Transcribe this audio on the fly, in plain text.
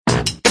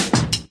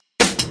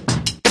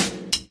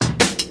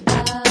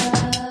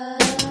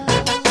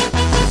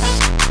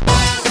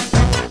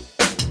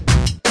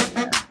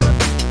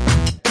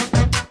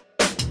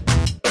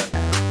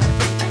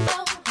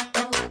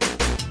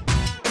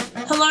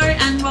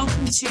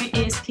welcome to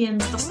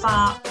ESPN's The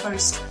Far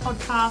Post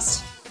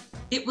podcast.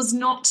 It was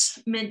not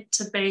meant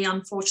to be,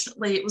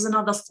 unfortunately. It was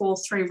another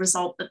 4-3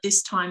 result, but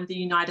this time the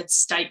United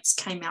States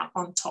came out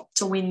on top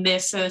to win their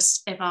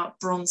first ever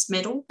bronze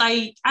medal.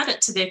 They added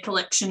to their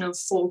collection of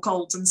 4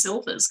 golds and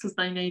silvers because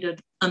they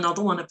needed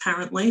another one,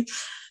 apparently.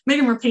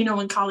 Megan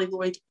Rapinoe and Carli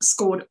Lloyd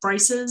scored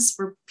braces.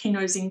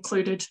 Rapinoe's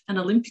included an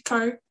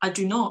Olympico. I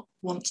do not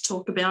want to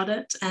talk about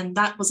it, and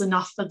that was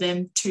enough for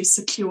them to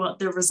secure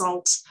the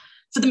result.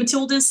 For the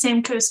Matildas,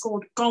 Sam Kerr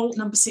scored goal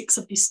number 6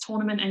 of this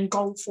tournament and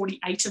goal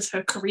 48 of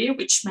her career,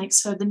 which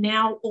makes her the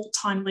now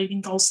all-time leading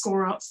goal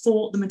scorer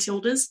for the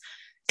Matildas.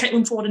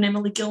 Caitlin Ford and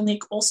Emily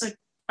Gilnick also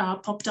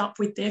popped up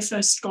with their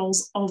first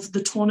goals of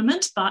the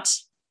tournament, but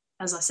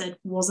as I said,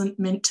 wasn't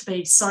meant to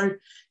be. So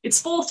it's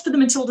 4th for the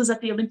Matildas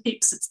at the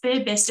Olympics. It's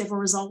their best ever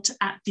result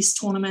at this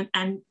tournament,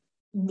 and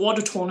what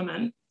a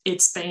tournament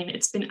it's been.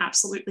 It's been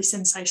absolutely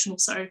sensational.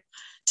 So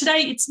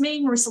today it's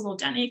me, Marissa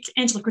Lordanic,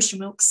 Angela Christian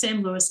Wilkes,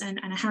 Sam Lewis and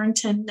Anna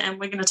Harrington, and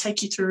we're going to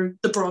take you through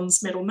the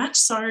bronze medal match.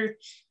 So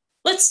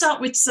let's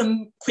start with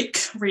some quick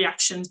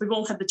reactions. We've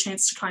all had the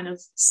chance to kind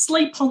of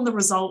sleep on the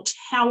result.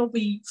 How are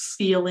we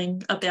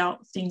feeling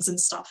about things and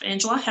stuff?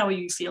 Angela, how are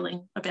you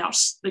feeling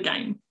about the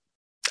game?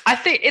 I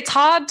think it's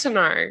hard to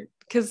know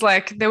because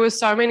there were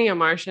so many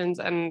emotions,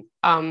 and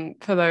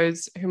for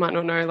those who might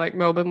not know,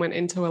 Melbourne went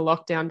into a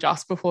lockdown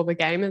just before the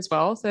game as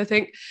well. So I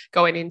think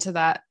going into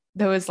that,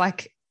 there was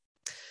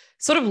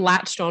sort of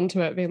latched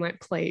onto it, being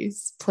like,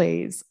 please,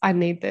 I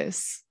need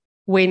this.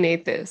 We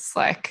need this.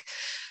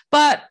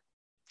 But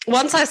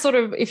once I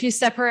if you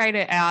separate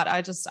it out,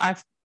 I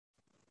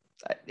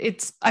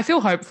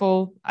feel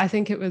hopeful. I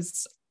think it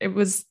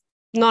was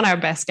not our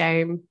best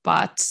game,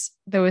 but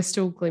there were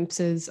still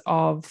glimpses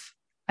of,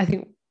 I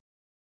think,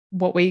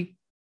 what we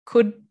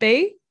could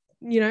be.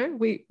 You know,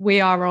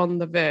 we are on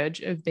the verge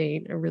of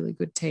being a really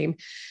good team,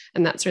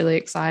 and that's really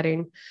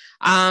exciting.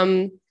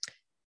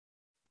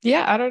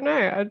 Yeah, I don't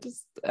know.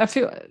 I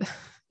feel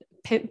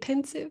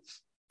pensive,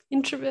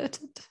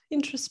 introverted,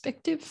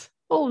 introspective,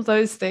 all of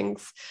those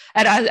things.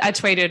 And I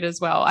tweeted as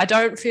well, I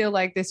don't feel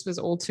like this was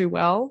all too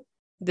well.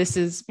 This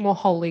is more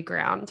holy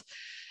ground,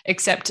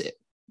 except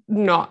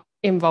not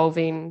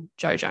involving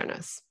Joe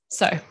Jonas.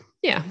 So,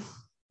 yeah,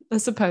 I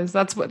suppose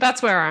that's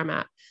where I'm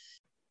at.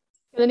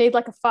 They need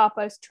a Far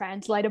Post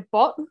translator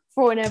bot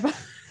for whenever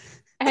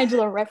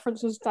Angela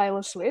references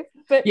Taylor Swift.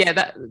 But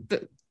yeah,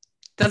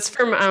 that's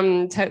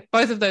from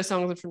both of those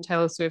songs are from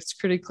Taylor Swift's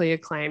critically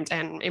acclaimed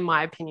and, in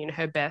my opinion,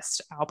 her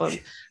best album,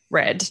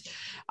 Red.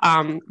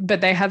 But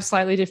they have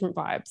slightly different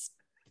vibes.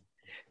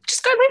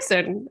 Just go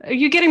listen.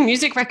 You're getting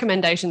music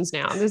recommendations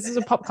now. This is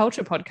a pop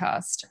culture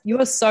podcast. You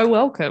are so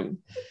welcome.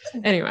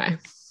 Anyway.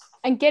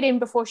 And get in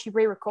before she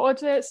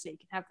re-records it so you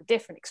can have the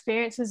different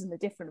experiences and the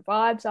different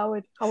vibes,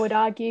 I would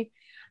argue.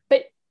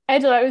 But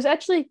Angela, it was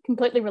actually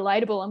completely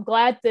relatable. I'm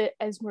glad that,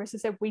 as Marissa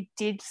said, we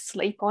did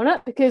sleep on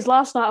it, because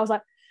last night I was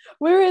like,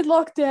 we're in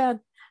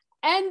lockdown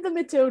and the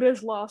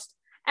Matildas lost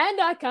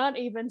and I can't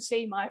even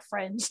see my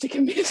friends to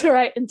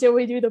commiserate until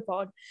we do the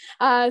pod.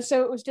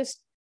 So it was just,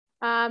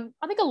 I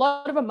think a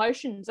lot of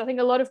emotions. I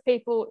think a lot of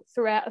people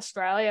throughout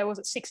Australia, was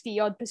it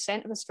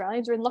 60% of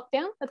Australians are in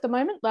lockdown at the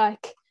moment?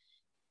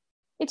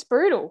 It's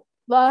brutal.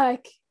 And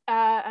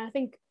I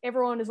think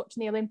everyone is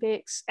watching the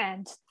Olympics,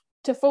 and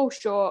to fall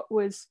short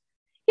was,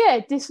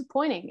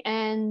 disappointing.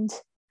 And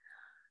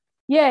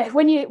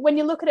when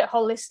you look at it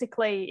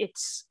holistically,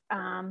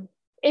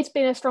 it's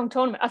been a strong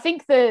tournament. I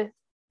think the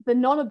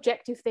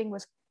non-objective thing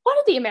was, why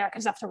did the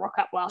Americans have to rock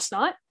up last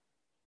night?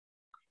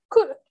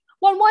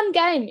 Won one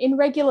game in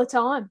regular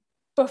time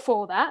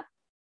before that.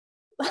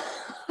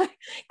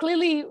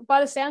 Clearly,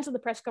 by the sounds of the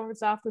press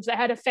conference afterwards, they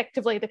had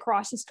effectively the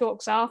crisis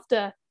talks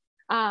after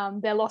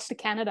their loss to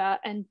Canada,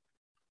 and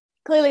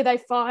clearly they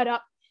fired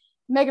up.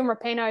 Megan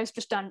Rapinoe's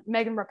just done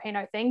Megan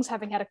Rapinoe things,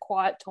 having had a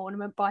quiet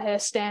tournament by her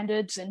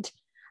standards, and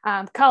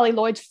Carli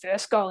Lloyd's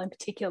first goal in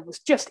particular was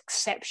just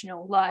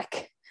exceptional.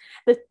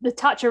 The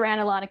touch around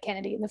Alana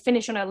Kennedy and the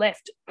finish on her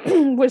left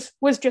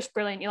was just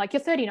brilliant. You're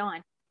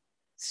 39,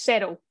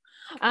 settle.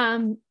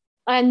 And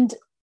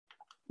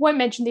won't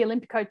mention the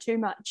Olympico too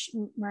much,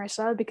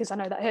 Marissa, because I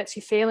know that hurts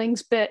your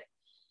feelings. But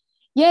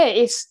yeah,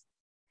 it's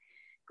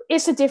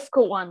a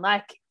difficult one.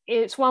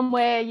 It's one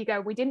where you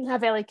go, we didn't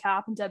have Ellie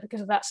Carpenter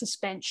because of that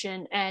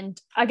suspension. And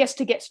I guess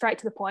to get straight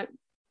to the point,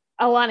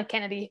 Alana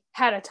Kennedy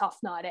had a tough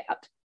night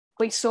out.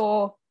 We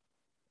saw,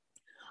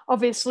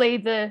 obviously,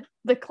 the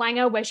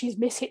clanger where she's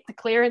mishit the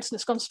clearance and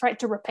it's gone straight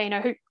to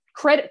Rapinoe, who,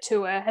 credit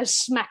to her, has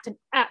smacked an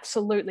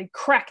absolutely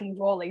cracking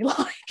volley.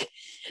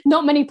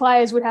 Not many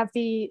players would have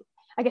the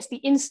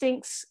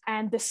instincts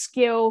and the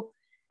skill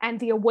and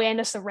the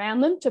awareness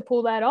around them to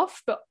pull that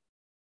off, but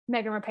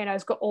Megan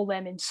Rapinoe's got all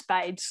them in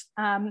spades.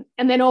 And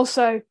then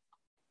also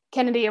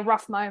Kennedy, a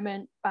rough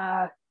moment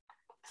for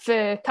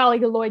Carli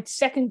Lloyd's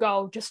second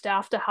goal just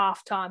after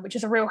halftime, which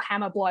is a real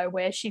hammer blow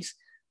where she's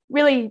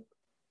really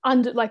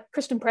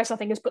Kristen Press, I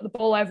think, has put the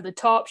ball over the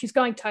top. She's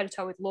going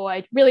toe-to-toe with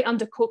Lloyd, really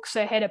undercooks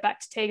her header back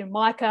to Tegan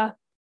Micah,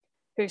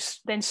 who's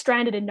then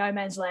stranded in no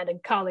man's land,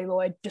 and Carli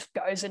Lloyd just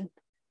goes and,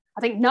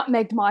 I think,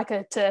 nutmegged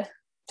Micah to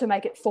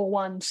make it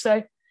 4-1.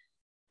 So,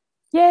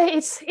 yeah,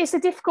 it's a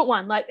difficult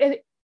one. Like,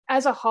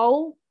 as a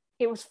whole,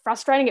 it was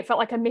frustrating. It felt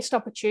like a missed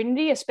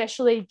opportunity,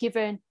 especially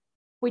given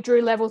we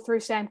drew level through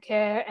Sam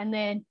Kerr, and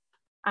then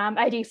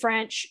AD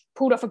Franch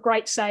pulled off a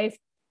great save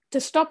to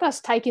stop us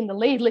taking the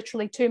lead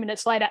literally 2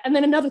 minutes later. And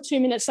then another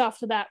 2 minutes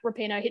after that,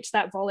 Rapinoe hits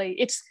that volley.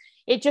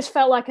 It just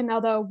felt like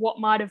another what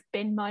might have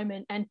been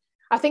moment. And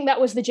I think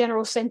that was the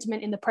general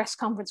sentiment in the press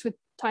conference with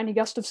Tony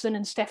Gustafsson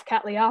and Steph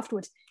Catley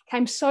afterwards.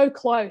 Came so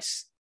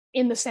close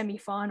in the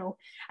semi-final,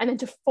 and then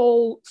to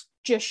fall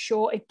just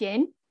short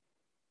again,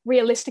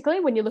 realistically,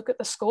 when you look at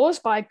the scores,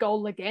 by a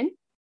goal again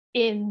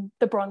in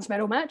the bronze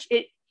medal match,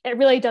 it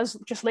really does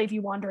just leave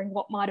you wondering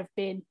what might have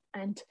been.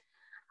 And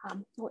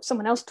let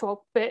someone else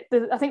talk, but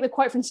I think the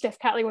quote from Steph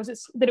Catley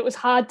was that it was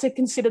hard to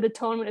consider the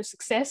tournament a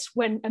success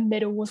when a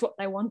medal was what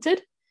they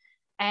wanted.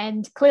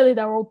 And clearly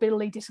they were all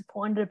bitterly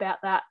disappointed about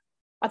that.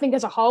 I think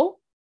as a whole,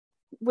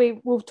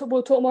 we'll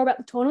talk more about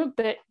the tournament,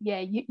 but yeah,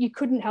 you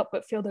couldn't help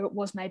but feel that it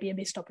was maybe a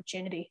missed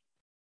opportunity.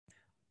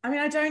 I mean,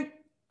 I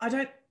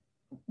don't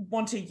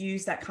want to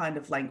use that kind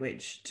of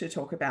language to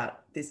talk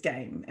about this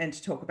game and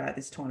to talk about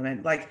this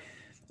tournament. Like,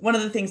 one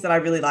of the things that I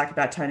really like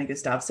about Tony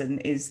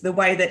Gustafsson is the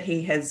way that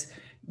he has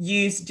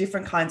used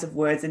different kinds of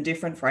words and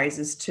different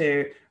phrases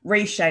to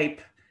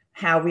reshape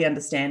how we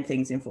understand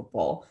things in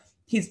football.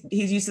 His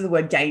use of the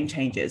word game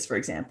changers, for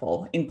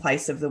example, in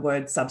place of the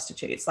word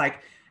substitutes. Like,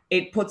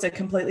 it puts a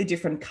completely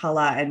different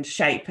color and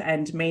shape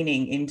and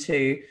meaning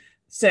into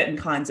certain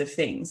kinds of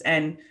things.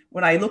 And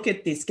when I look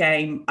at this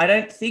game, I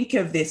don't think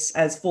of this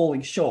as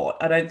falling short.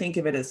 I don't think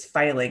of it as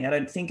failing. I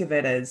don't think of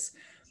it as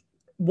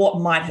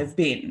what might have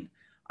been.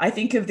 I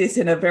think of this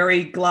in a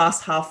very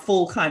glass half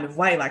full kind of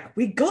way. Like,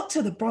 we got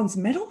to the bronze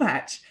medal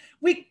match.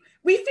 We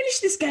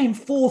finished this game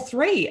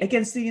 4-3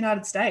 against the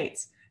United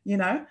States, you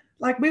know?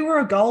 Like, we were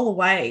a goal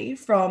away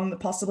from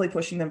possibly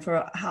pushing them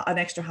for an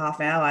extra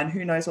half hour, and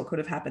who knows what could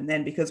have happened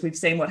then, because we've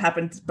seen what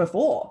happened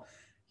before.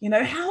 You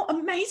know, how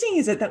amazing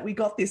is it that we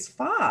got this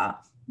far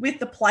with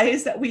the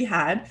players that we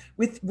had,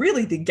 with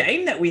really the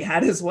game that we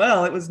had as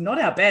well? It was not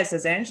our best,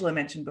 as Angela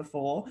mentioned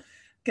before,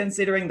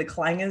 considering the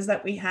clangers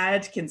that we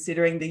had,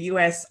 considering the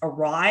US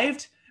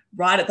arrived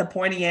right at the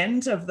pointy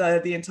end of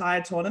the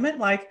entire tournament.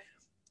 Like,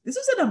 this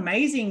was an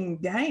amazing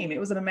game. It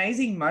was an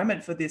amazing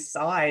moment for this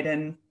side.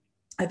 And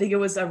I think it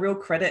was a real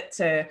credit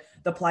to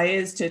the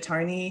players, to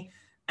Tony,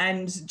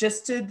 and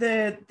just to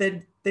the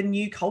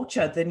new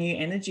culture, the new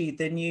energy,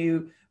 the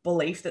new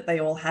belief that they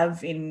all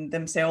have in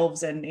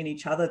themselves and in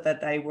each other,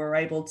 that they were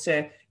able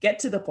to get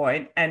to the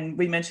point. And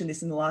we mentioned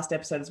this in the last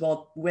episode as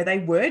well, where they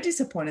were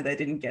disappointed they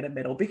didn't get a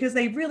medal, because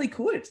they really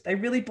could. They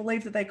really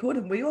believed that they could,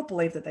 and we all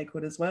believed that they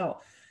could as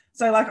well.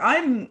 So, like,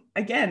 I'm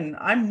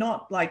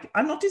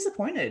not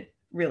disappointed,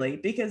 really,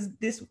 because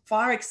this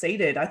far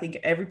exceeded, I think,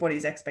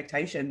 everybody's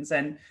expectations.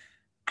 And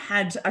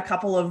had a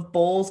couple of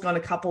balls gone a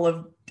couple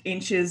of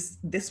inches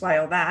this way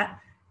or that,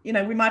 you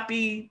know, we might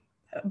be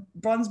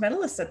bronze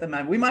medalists at the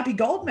moment. We might be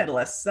gold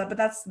medalists, but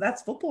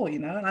that's football, you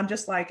know. And I'm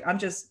just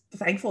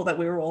thankful that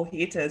we were all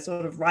here to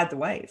sort of ride the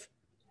wave.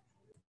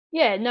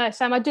 Yeah, no,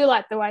 Sam, I do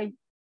like the way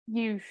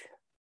you've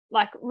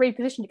like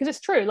repositioned, because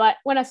it's true. Like,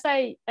 when I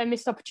say a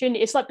missed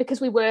opportunity, it's like because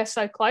we were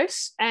so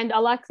close. And I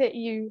like that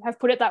you have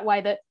put it that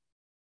way, that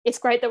it's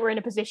great that we're in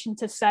a position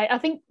to say, I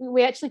think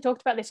we actually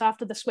talked about this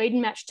after the Sweden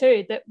match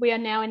too, that we are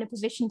now in a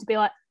position to be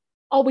like,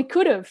 oh, we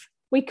could have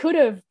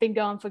been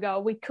going for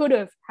gold. We could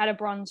have had a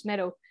bronze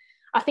medal.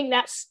 I think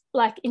that's,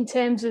 like, in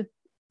terms of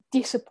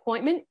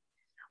disappointment,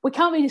 we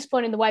can't be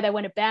disappointed in the way they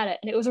went about it.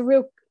 And it was a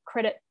real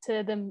credit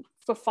to them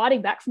for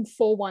fighting back from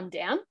 4-1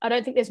 down. I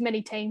don't think there's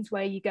many teams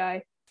where you go,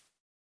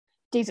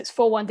 geez, it's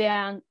 4-1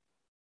 down,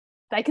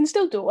 they can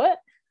still do it.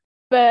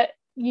 But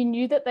you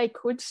knew that they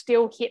could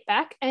still hit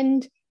back,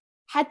 and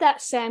had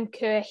that Sam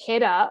Kerr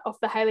header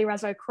off the Hayley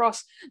Raso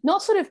cross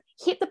not sort of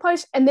hit the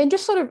post and then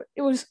just sort of,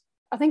 it was,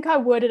 I think I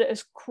worded it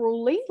as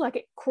cruelly, like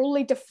it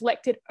cruelly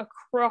deflected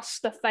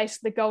across the face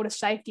of the goal to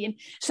safety. And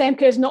Sam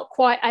Kerr's not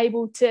quite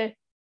able to,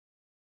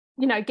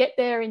 you know, get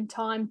there in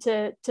time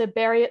to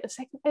bury it the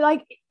second.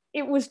 Like,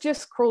 it was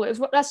just cruel.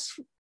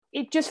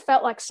 It just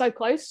felt like so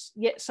close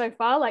yet so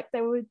far. Like,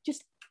 they were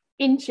just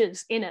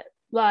inches in it.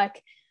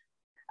 Like,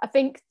 I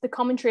think the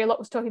commentary a lot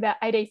was talking about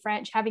AD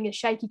Franch having a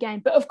shaky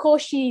game, but of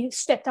course she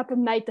stepped up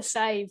and made the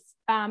save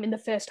in the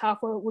first half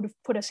where it would have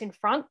put us in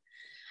front.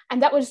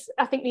 And that was,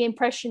 I think, the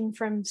impression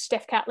from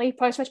Steph Catley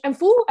post-match. And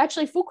full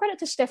credit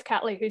to Steph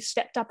Catley, who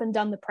stepped up and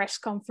done the press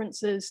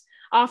conferences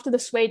after the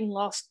Sweden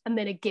loss, and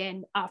then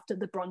again after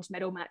the bronze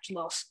medal match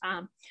loss.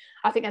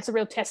 I think that's a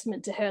real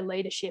testament to her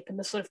leadership and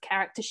the sort of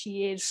character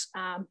she is,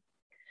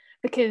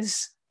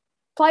 because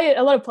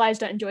a lot of players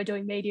don't enjoy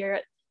doing media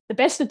at the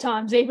best of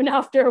times, even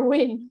after a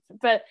win.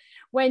 But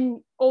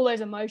when all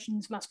those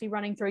emotions must be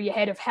running through your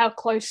head of how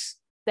close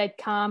they'd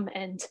come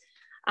and,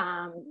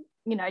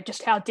 you know,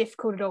 just how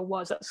difficult it all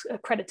was, that's a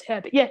credit to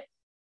her. But yeah,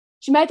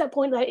 she made that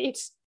point that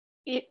it's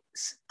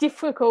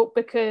difficult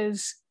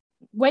because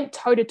went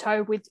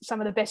toe-to-toe with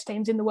some of the best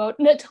teams in the world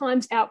and at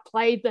times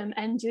outplayed them.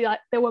 And like,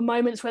 there were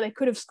moments where they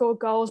could have scored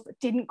goals but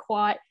didn't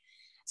quite.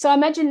 So I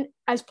imagine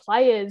as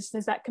players,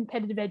 there's that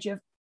competitive edge of,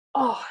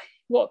 oh,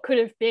 what could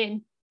have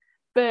been.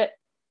 But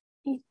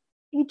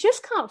you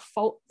just can't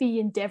fault the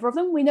endeavour of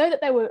them. We know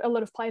that a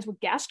lot of players were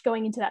gassed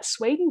going into that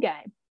Sweden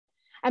game.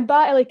 And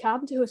bar Ellie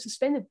Carpenter, who was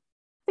suspended, I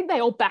think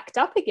they all backed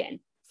up again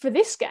for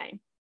this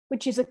game,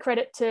 which is a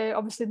credit to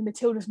obviously the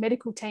Matildas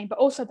medical team, but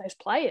also those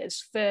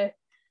players for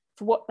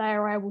what they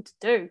are able to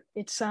do.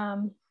 It's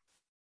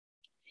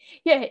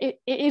it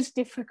is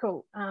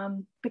difficult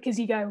because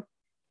you go,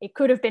 it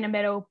could have been a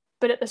medal,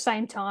 but at the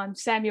same time,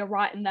 Sam, you're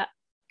right in that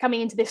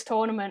coming into this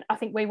tournament, I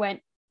think we went,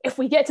 if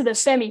we get to the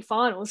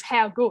semi-finals,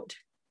 how good?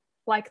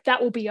 Like,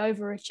 that will be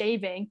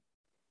overachieving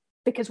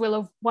because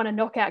we'll have won a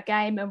knockout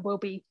game and we'll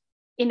be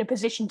in a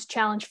position to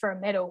challenge for a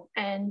medal.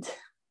 And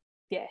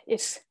yeah,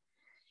 it's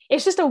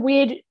just a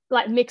weird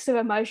like mix of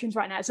emotions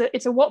right now. So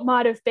it's a what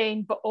might have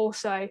been, but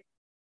also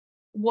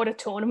what a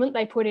tournament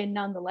they put in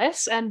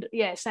nonetheless. And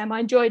yeah, Sam,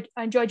 I enjoyed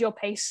your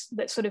piece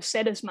that sort of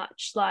said as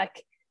much.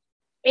 Like,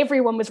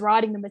 everyone was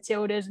riding the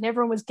Matildas and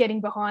everyone was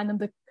getting behind them.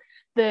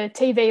 The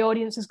TV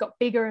audience has got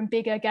bigger and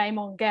bigger game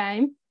on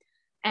game.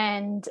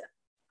 And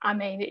I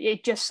mean,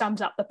 it just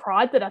sums up the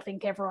pride that I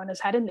think everyone has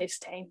had in this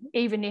team,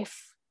 even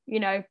if, you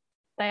know,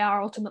 they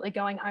are ultimately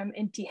going home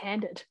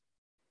empty-handed.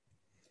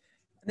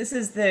 This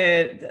is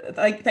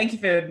thank you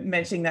for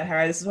mentioning that,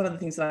 Harry. This is one of the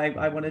things that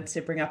I wanted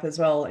to bring up as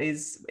well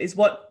is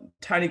what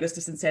Tony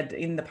Gustafsson said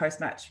in the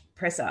post-match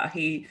presser.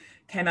 He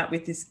came up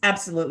with this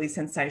absolutely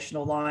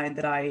sensational line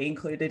that I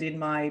included in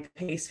my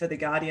piece for The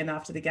Guardian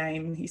after the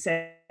game. He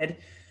said,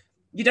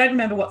 "You don't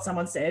remember what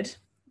someone said,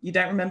 you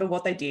don't remember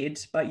what they did,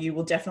 but you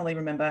will definitely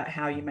remember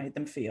how you made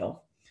them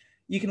feel.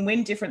 You can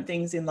win different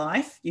things in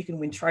life. You can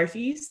win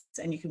trophies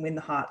and you can win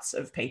the hearts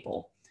of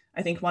people."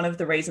 I think one of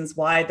the reasons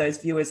why those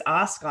viewers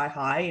are sky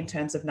high in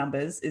terms of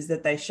numbers is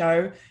that they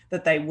show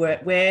that they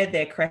wear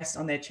their crest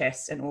on their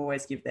chest and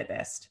always give their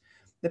best.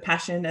 The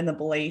passion and the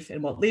belief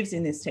and what lives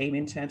in this team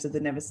in terms of the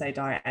never say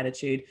die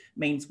attitude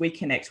means we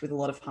connect with a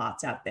lot of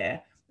hearts out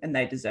there, and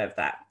they deserve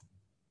that.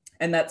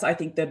 And that's, I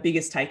think, the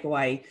biggest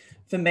takeaway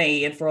for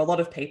me and for a lot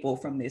of people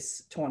from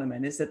this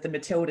tournament is that the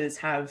Matildas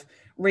have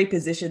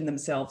repositioned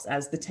themselves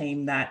as the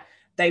team that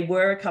they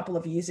were a couple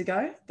of years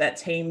ago, that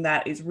team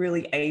that is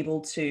really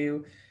able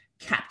to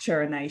capture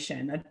a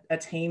nation, a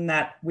team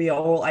that we are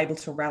all able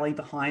to rally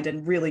behind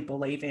and really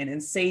believe in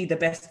and see the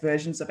best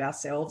versions of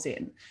ourselves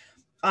in.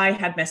 I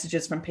had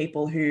messages from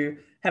people who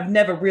have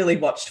never really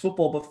watched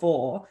football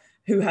before,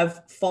 who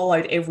have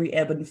followed every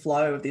ebb and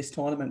flow of this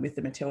tournament with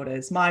the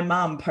Matildas. My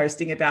mum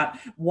posting about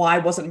why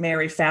wasn't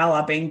Mary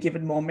Fowler being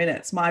given more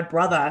minutes. My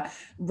brother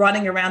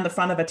running around the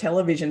front of a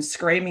television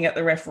screaming at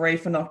the referee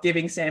for not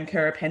giving Sam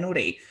Kerr a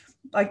penalty.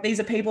 Like, these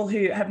are people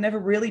who have never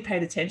really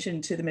paid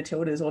attention to the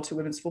Matildas or to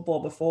women's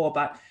football before,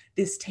 but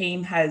this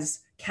team has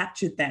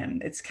captured them.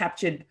 It's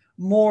captured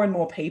more and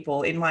more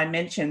people. In my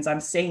mentions, I'm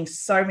seeing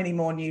so many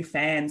more new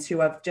fans who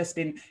have just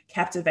been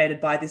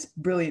captivated by this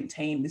brilliant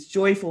team, this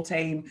joyful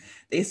team,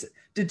 this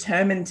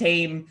determined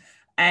team.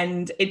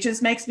 And it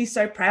just makes me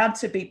so proud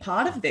to be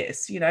part of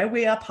this. You know,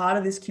 we are part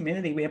of this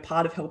community. We are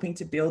part of helping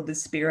to build the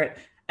spirit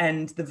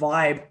and the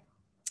vibe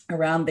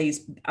around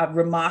these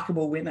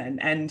remarkable women.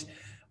 And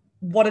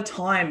what a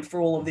time for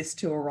all of this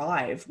to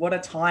arrive. What a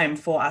time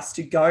for us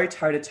to go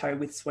toe-to-toe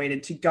with Sweden,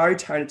 to go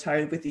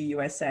toe-to-toe with the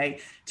USA,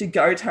 to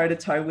go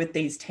toe-to-toe with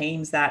these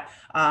teams that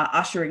are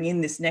ushering in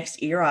this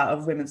next era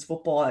of women's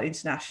football at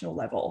international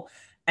level.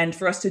 And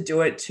for us to do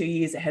it 2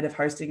 years ahead of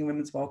hosting a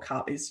Women's World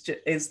Cup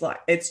is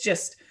like, it's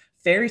just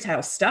fairy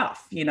tale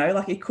stuff, you know,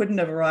 like it couldn't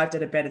have arrived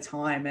at a better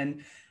time.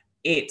 And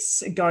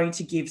it's going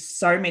to give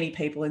so many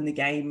people in the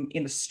game,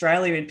 in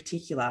Australia in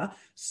particular,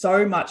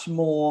 so much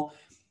more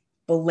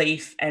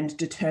belief and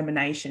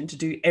determination to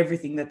do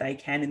everything that they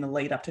can in the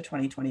lead up to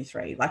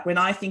 2023. Like, when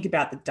I think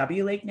about the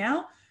W League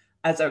now,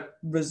 as a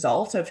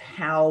result of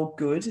how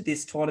good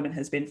this tournament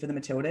has been for the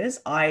Matildas,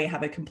 I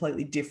have a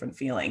completely different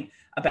feeling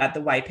about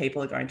the way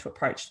people are going to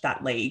approach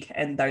that league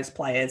and those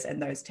players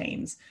and those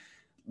teams.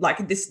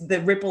 Like,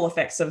 the ripple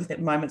effects of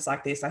moments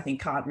like this, I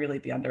think, can't really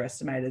be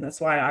underestimated.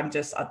 That's why I'm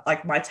just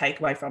like, my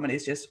takeaway from it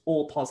is just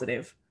all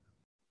positive.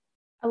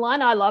 A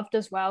line I loved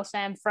as well,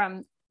 Sam,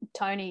 from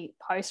Tony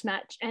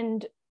post-match,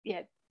 and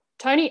yeah,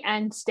 Tony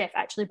and Steph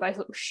actually both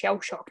looked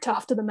shell-shocked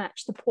after the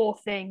match. The poor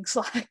things,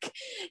 like,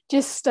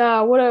 just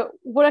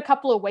what a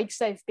couple of weeks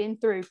they've been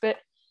through. But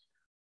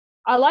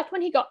I liked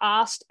when he got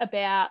asked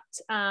about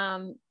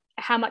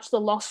how much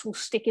the loss will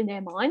stick in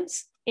their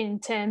minds in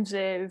terms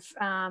of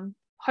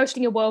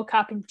hosting a World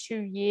Cup in 2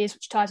 years,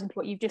 which ties into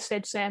what you've just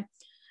said, Sam.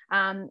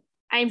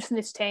 Aims from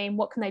this team,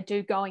 what can they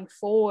do going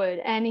forward?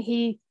 And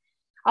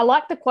I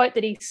like the quote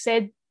that he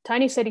said.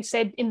 Tony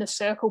said in the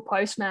circle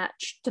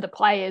post-match to the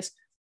players,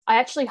 "I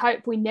actually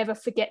hope we never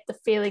forget the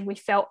feeling we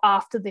felt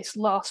after this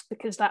loss,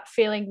 because that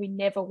feeling we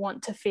never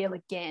want to feel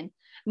again.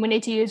 And we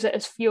need to use it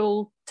as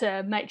fuel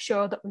to make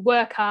sure that we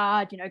work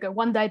hard, you know, go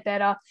one day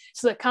better,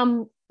 so that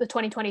come the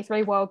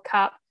 2023 World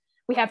Cup,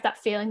 we have that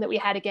feeling that we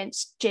had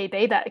against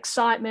GB, that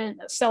excitement,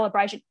 that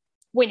celebration,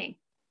 winning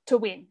to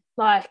win.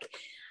 Like,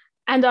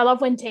 and I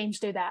love when teams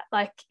do that.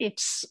 Like,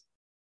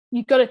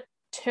 you've got to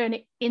turn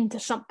it into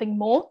something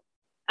more.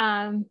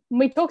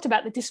 We talked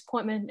about the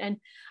disappointment and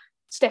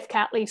Steph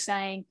Catley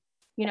saying,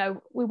 you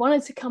know, we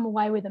wanted to come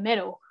away with a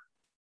medal,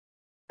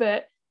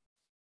 but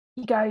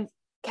you go,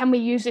 can we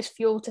use this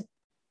fuel to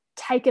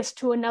take us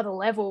to another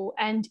level?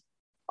 And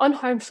on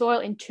home soil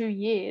in 2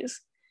 years,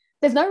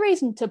 there's no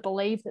reason to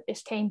believe that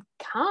this team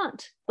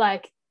can't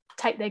like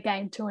take their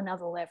game to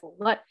another level.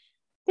 Like,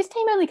 this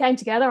team only came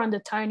together under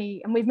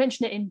Tony, and we've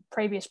mentioned it in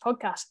previous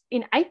podcasts,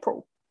 in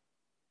April.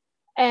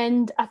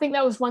 And I think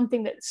that was one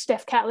thing that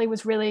Steph Catley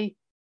was really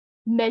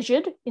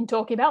measured in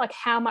talking about, like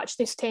how much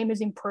this team has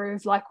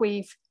improved. Like,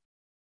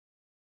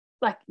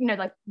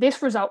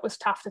 this result was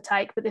tough to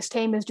take, but this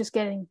team is just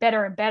getting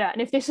better and better. And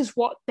if this is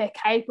what they're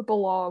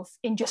capable of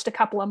in just a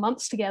couple of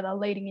months together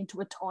leading into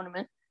a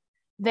tournament,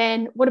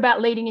 then what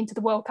about leading into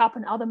the World Cup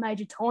and other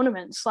major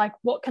tournaments? Like,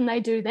 what can they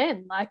do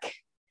then? Like,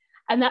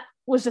 and that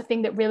was the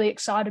thing that really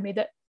excited me,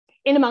 that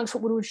in amongst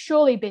what would have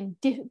surely been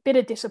bit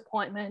of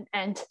disappointment,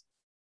 and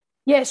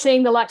yeah,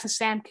 seeing the likes of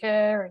Sam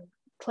Kerr and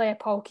Claire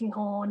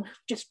Polkinghorne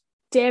just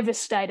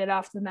devastated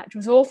after the match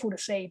was awful to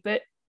see.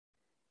 But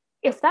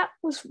if that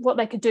was what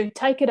they could do,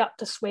 take it up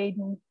to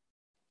Sweden,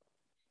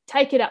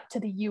 take it up to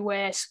the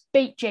US,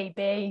 beat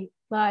GB,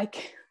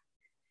 like,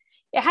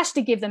 it has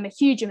to give them a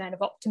huge amount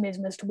of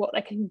optimism as to what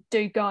they can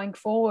do going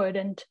forward.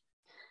 And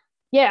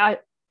yeah,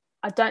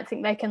 I don't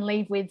think they can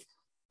leave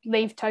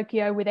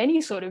Tokyo with any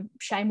sort of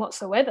shame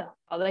whatsoever.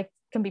 They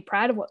can be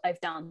proud of what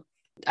they've done.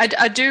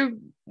 I do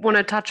want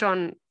to touch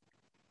on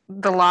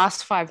the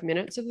last 5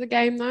 minutes of the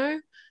game, though.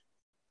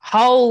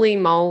 Holy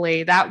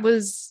moly, that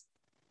was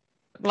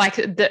like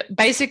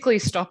basically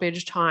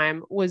stoppage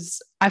time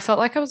was, I felt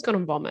like I was going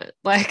to vomit,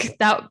 like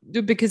that,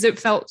 because it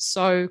felt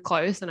so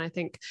close. And I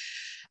think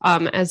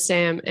as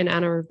Sam and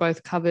Anna have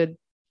both covered,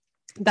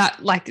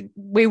 that like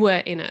we were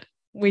in it.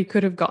 We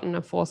could have gotten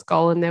a fourth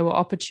goal, and there were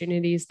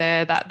opportunities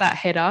there. That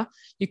header,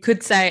 you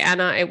could say,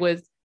 Anna, it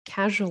was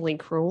casually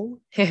cruel.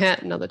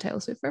 Another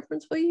Taylor Swift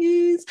reference for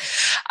you.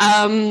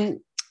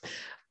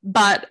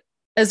 But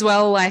as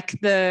well, like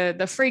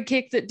the free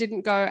kick that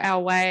didn't go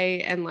our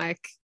way, and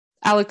like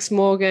Alex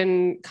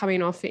Morgan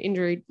coming off for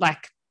injury,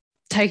 like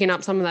taking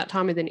up some of that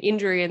time with an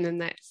injury, and then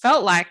that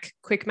felt like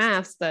quick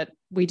maths that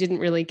we didn't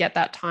really get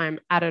that time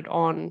added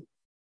on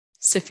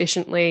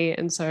sufficiently.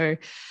 And so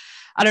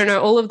I don't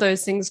know, all of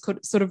those things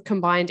could sort of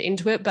combined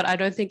into it, but I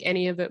don't think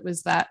any of it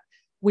was that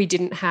we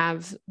didn't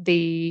have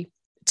the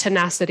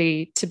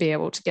tenacity to be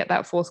able to get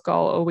that fourth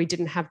goal, or we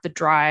didn't have the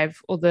drive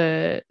or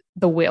the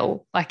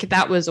will. Like,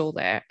 that was all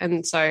there.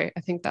 And so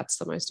I think that's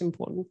the most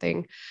important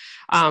thing.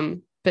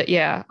 But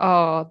yeah,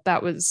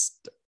 that was,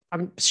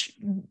 I'm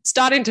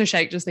starting to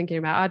shake just thinking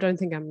about it. I don't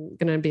think I'm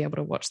going to be able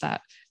to watch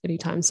that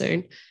anytime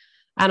soon.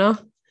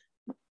 Anna?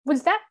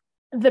 Was that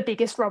the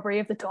biggest robbery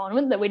of the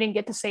tournament, that we didn't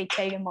get to see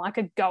Teagan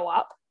Micah go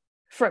up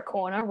for a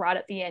corner right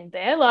at the end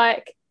there?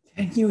 Like,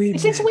 can you imagine?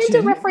 Since when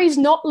do referees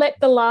not let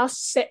the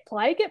last set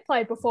play get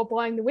played before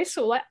blowing the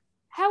whistle? Like,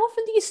 how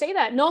often do you see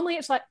that? Normally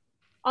it's like,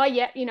 oh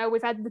yeah, you know,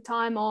 we've had the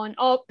time on,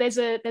 there's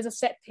a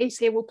set piece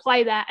here, we'll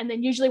play that. And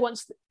then usually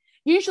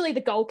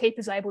the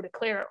goalkeeper's able to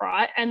clear it,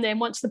 right? And then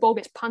once the ball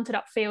gets punted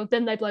upfield,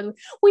 then they blow the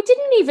whistle. We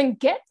didn't even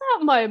get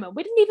that moment.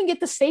 We didn't even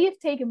get to see if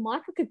Teagan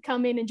Micah could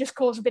come in and just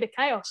cause a bit of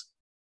chaos.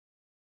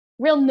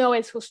 Real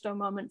Noes Justo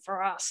moment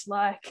for us.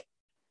 Like,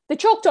 the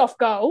chalked off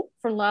goal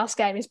from last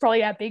game is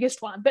probably our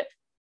biggest one, but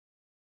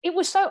it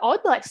was so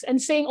odd, like,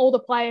 and seeing all the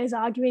players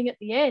arguing at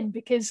the end,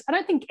 because I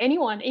don't think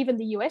anyone, even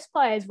the US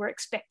players, were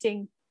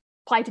expecting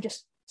play to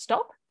just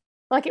stop.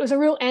 Like, it was a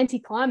real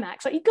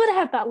anticlimax. Like, you've got to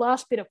have that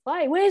last bit of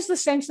play. Where's the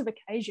sense of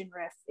occasion,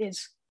 ref,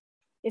 is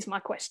my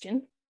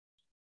question.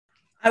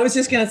 I was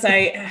just going to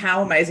say,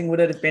 how amazing would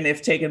it have been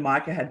if Teagan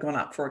Micah had gone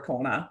up for a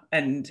corner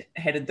and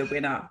headed the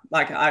winner?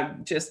 Like, I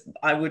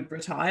would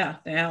retire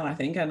now, I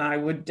think, and I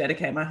would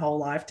dedicate my whole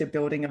life to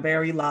building a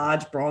very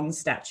large bronze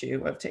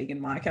statue of Teagan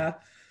Micah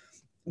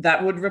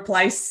that would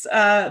replace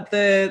the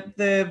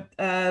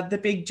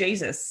big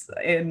Jesus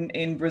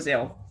in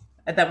Brazil.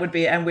 That would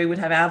be, and we would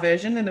have our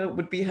version, and it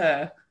would be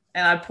her.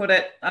 And I'd put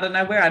it, I don't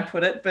know where I'd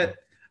put it, but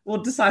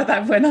we'll decide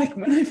that when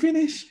I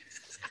finish.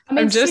 I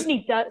mean,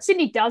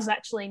 Sydney does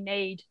actually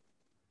need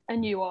a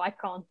new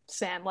icon,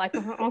 Sam, like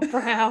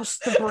Opera House,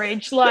 the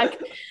bridge. Like,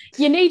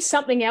 you need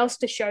something else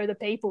to show the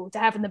people to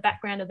have in the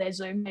background of their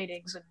Zoom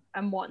meetings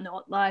and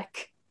whatnot.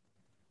 Like,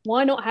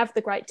 why not have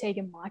the great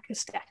Teagan Micah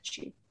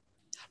statue?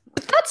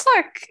 That's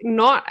like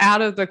not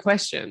out of the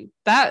question.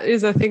 That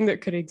is a thing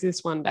that could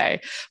exist one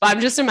day. But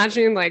I'm just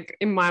imagining, like,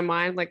 in my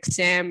mind, like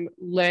Sam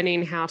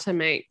learning how to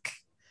make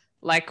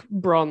like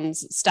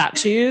bronze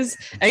statues.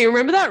 And you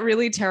remember that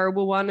really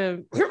terrible one of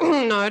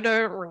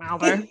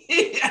Ronaldo?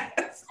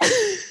 Yes.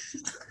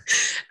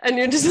 And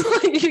you're just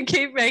like, you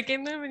keep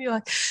making them and you're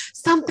like,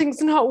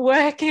 something's not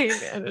working.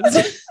 And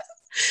it's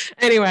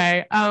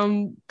anyway,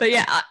 but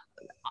yeah,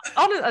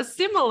 on a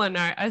similar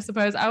note, I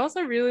suppose, I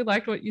also really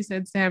liked what you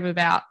said, Sam,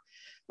 about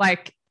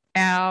like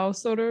our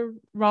sort of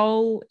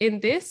role in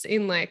this,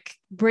 in like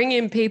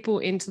bringing people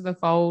into the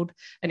fold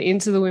and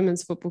into the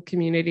women's football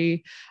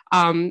community,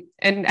 and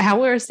how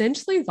we're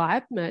essentially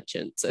vibe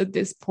merchants at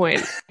this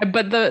point.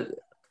 But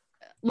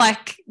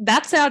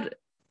that's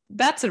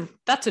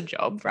a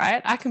job,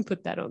 right? I can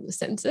put that on the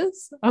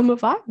census. I'm a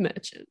vibe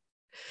merchant.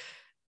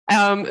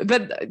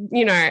 But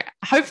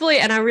hopefully,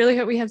 and I really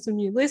hope we have some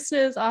new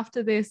listeners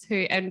after this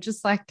and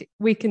just like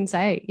we can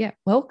say, yeah,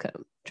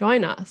 welcome,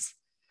 join us.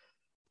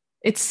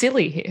 It's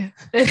silly here.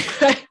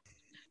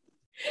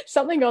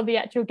 Something on the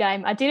actual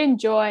game I did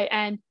enjoy,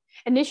 and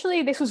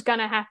initially this was going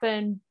to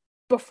happen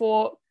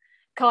before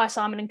Kyah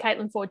Simon and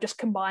Caitlin Foord just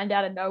combined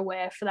out of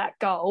nowhere for that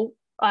goal.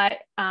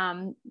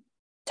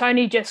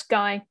 Tony just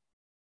going,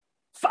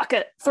 fuck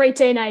it, 3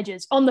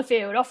 teenagers on the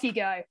field, off you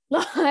go,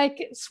 like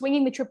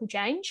swinging the triple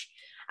change.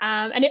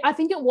 I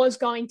think it was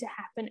going to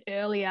happen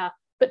earlier,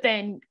 but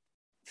then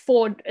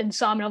Foord and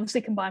Simon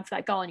obviously combined for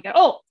that goal, and you go,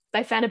 oh,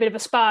 they found a bit of a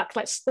spark.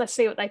 Let's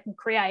see what they can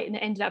create. And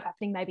it ended up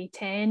happening maybe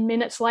 10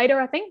 minutes later,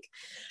 I think.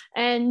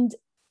 And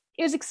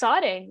it was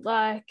exciting.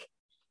 Like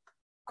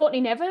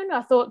Courtney Nevin,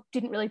 I thought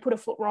didn't really put a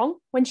foot wrong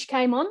when she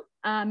came on.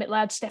 It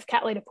allowed Steph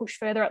Catley to push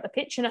further up the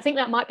pitch. And I think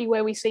that might be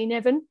where we see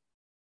Nevin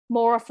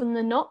more often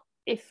than not,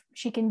 if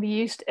she can be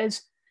used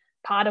as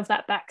part of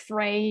that back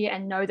three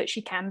and know that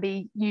she can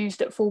be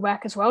used at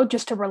fullback as well,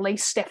 just to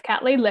release Steph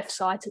Catley,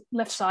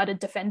 left-sided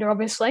defender,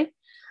 obviously.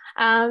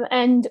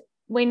 And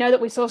we know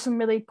that we saw some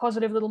really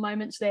positive little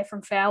moments there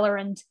from Fowler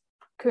and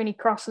Cooney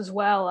Cross as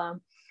well.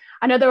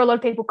 I know there are a lot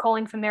of people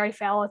calling for Mary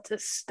Fowler to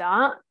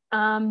start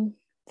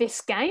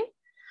this game,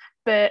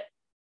 but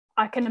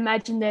I can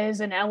imagine there's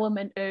an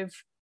element of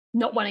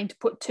not wanting to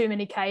put too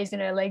many Ks in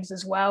her legs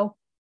as well.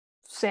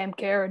 Sam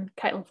Kerr and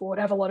Caitlin Foord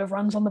have a lot of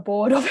runs on the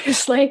board,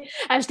 obviously,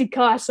 as did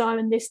Kyah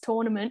Simon this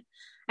tournament.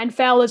 And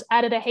Fowler's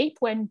added a heap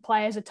when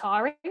players are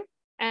tiring.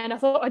 And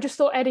I just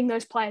thought adding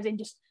those players in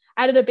just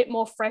added a bit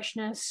more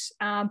freshness.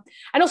 And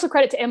also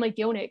credit to Emily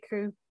Gilnick,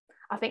 who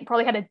I think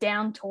probably had a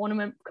down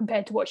tournament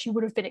compared to what she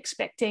would have been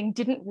expecting,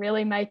 didn't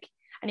really make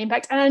an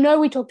impact. And I know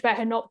we talked about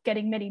her not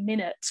getting many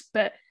minutes,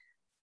 but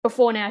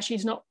before now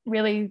she's not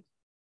really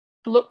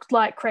looked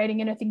like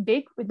creating anything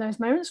big with those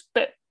moments.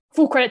 But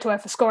full credit to her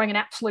for scoring an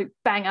absolute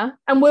banger.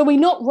 And were we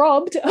not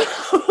robbed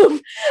of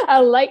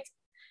a late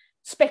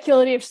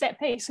speculative set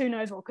piece, who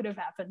knows what could have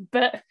happened.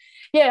 But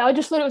yeah, I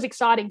just thought it was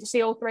exciting to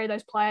see all 3 of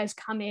those players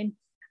come in,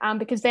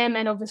 because them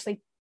and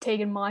obviously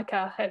Tegan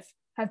Micah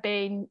have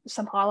been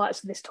some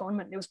highlights of this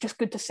tournament. It was just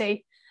good to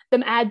see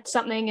them add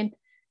something. And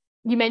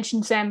you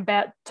mentioned, Sam,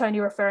 about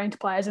Tony referring to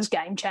players as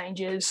game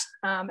changers,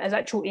 as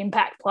actual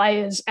impact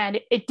players.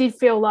 And it did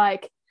feel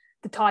like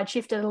the tide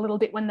shifted a little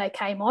bit when they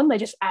came on. They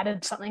just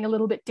added something a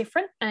little bit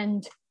different.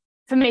 And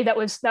for me, that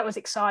was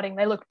exciting.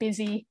 They looked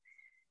busy.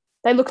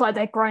 They looked like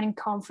they'd grown in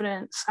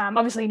confidence.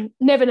 Obviously,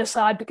 Nevin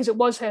aside, because it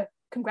was her,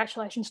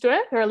 congratulations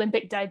to her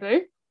Olympic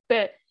debut.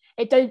 But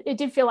it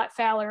did feel like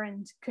Fowler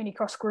and Cooney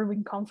Cross grew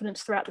in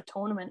confidence throughout the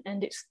tournament.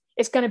 And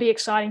it's going to be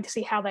exciting to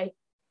see how they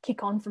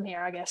kick on from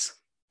here, I guess.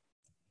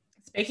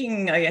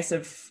 Speaking, I guess,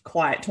 of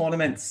quiet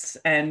tournaments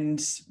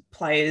and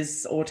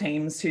players or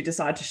teams who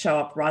decide to show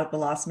up right at the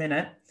last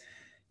minute,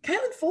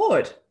 Caitlin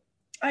Foord,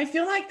 I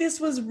feel like this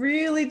was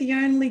really the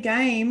only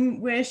game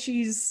where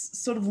she's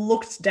sort of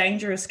looked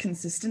dangerous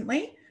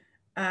consistently.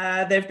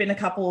 There have been a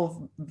couple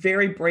of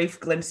very brief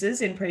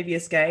glimpses in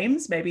previous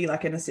games, maybe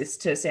like an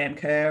assist to Sam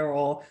Kerr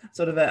or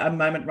sort of a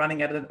moment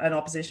running at an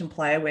opposition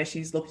player where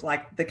she's looked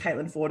like the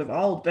Caitlin Foord of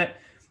old. But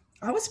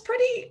I was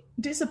pretty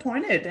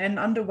disappointed and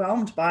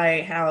underwhelmed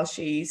by how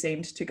she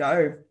seemed to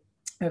go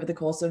over the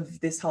course of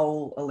this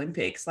whole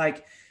Olympics.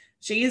 Like,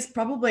 she is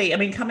probably, I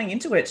mean, coming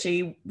into it,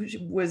 she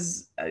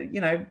was,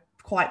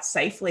 quite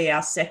safely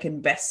our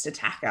second best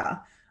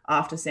attacker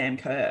after Sam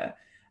Kerr.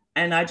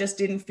 And I just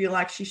didn't feel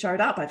like she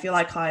showed up. I feel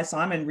like Kyah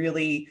Simon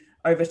really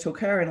overtook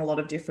her in a lot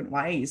of different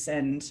ways.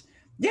 And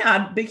yeah,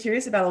 I'd be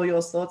curious about all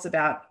your thoughts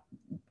about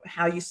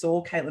how you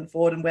saw Caitlin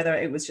Foord and whether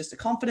it was just a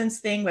confidence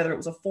thing, whether it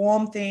was a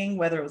form thing,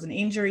 whether it was an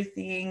injury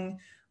thing.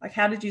 Like,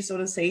 how did you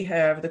sort of see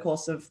her over the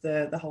course of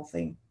the whole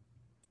thing?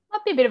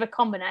 Might be a bit of a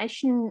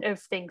combination of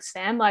things,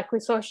 Sam. Like, we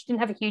saw she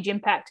didn't have a huge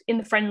impact in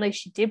the friendly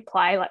she did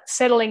play, like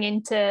settling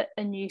into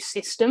a new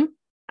system.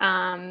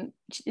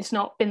 It's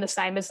not been the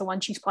same as the one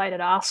she's played at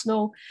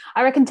Arsenal.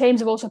 I reckon teams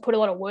have also put a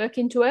lot of work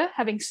into her,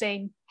 having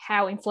seen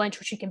how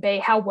influential she can be,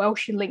 how well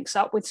she links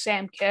up with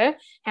Sam Kerr,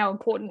 how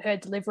important her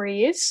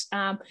delivery is.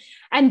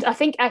 And I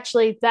think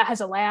actually that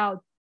has allowed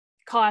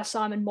Kyah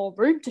Simon more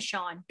room to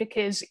shine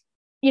because,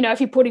 if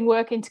you're putting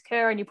work into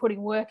Kerr and you're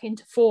putting work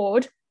into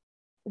Foord,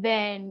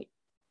 then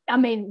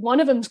one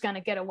of them's going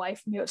to get away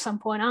from you at some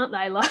point, aren't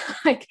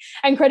they?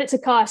 And credit to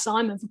Kyah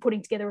Simon for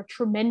putting together a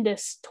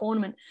tremendous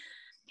tournament.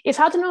 It's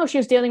hard to know if she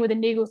was dealing with a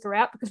niggle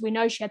throughout because we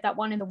know she had that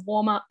one in the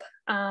warm-up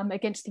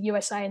against the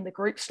USA in the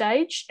group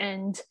stage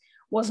and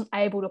wasn't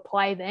able to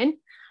play then.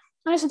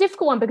 And it's a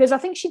difficult one because I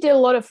think she did a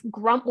lot of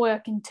grunt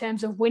work in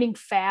terms of winning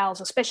fouls,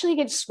 especially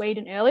against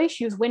Sweden early.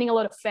 She was winning a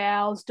lot of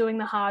fouls, doing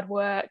the hard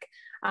work.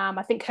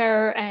 I think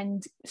her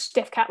and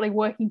Steph Catley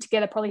working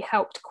together probably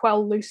helped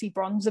quell Lucy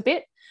Bronze a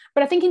bit.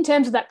 But I think in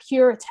terms of that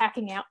pure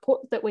attacking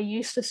output that we're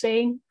used to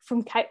seeing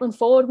from Caitlin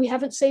Foord, we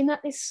haven't seen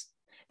that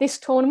this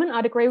tournament.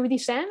 I'd agree with you,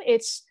 Sam.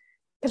 It's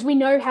because we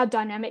know how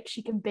dynamic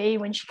she can be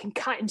when she can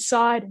cut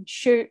inside and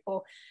shoot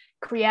or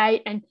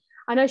create. And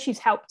I know she's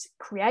helped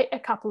create a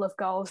couple of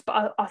goals,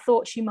 but I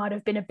thought she might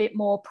have been a bit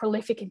more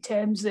prolific in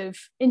terms of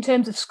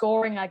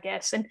scoring, I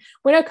guess. And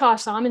we know Kyah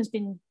Simon's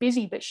been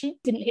busy, but she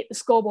didn't hit the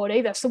scoreboard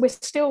either. So we're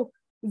still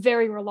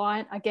very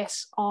reliant, I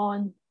guess,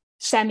 on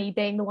Sammy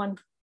being the one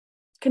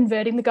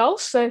converting the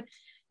goals. So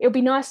it'll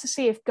be nice to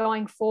see if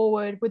going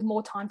forward with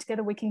more time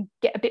together, we can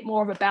get a bit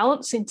more of a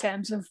balance in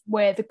terms of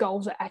where the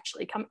goals are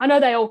actually coming. I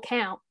know they all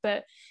count,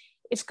 but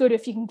it's good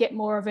if you can get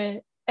more of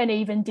an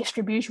even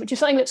distribution, which is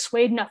something that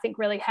Sweden, I think,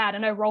 really had. I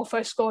know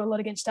Rolfo scored a lot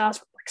against us,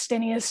 like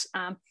Stenius,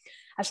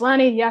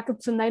 Aslani,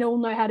 Jakobsen, they all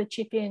know how to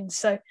chip in.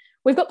 So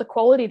we've got the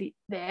quality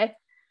there.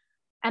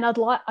 And I'm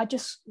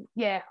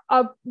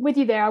with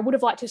you there. I would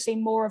have liked to see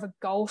more of a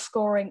goal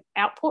scoring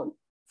output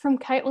from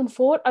Caitlin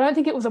Foord. I don't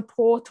think it was a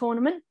poor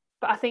tournament,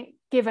 but I think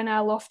given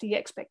our lofty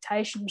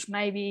expectations,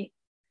 maybe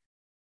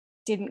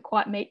didn't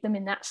quite meet them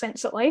in that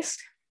sense, at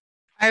least.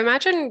 I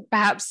imagine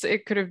perhaps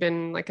it could have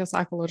been like a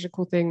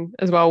psychological thing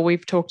as well.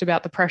 We've talked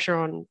about the pressure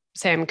on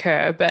Sam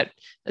Kerr, but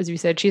as you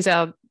said,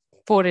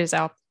 Foord is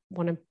our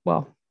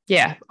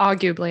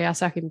arguably our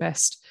second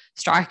best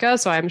striker.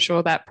 So I'm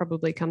sure that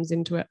probably comes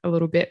into it a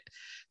little bit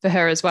for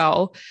her as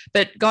well.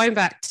 But going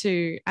back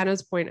to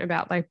Anna's point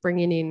about like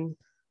bringing in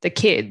the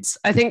kids,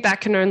 I think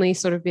that can only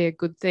sort of be a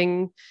good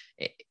thing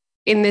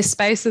in this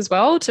space as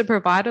well, to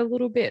provide a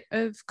little bit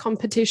of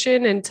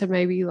competition and to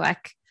maybe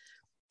like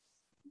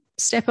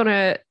step on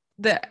our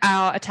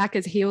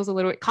attackers' heels a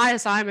little bit. Kyah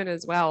Simon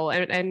as well,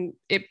 and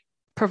it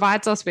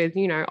provides us with,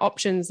 you know,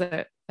 options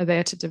that are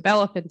there to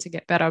develop and to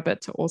get better,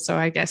 but to also,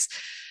 I guess,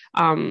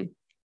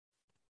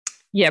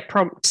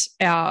 prompt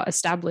our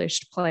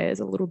established players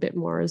a little bit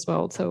more as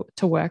well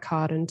to work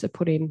hard and to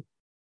put in.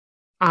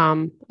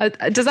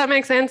 Does that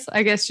make sense?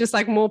 I guess just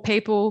like more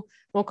people,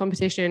 more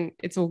competition,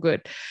 it's all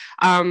good.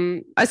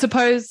 I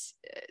suppose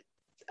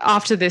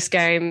after this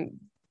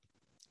game,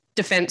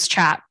 defense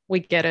chat, we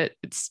get it.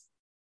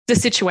 The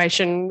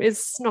situation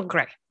is not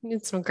great.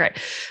 It's not great.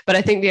 But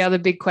I think the other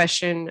big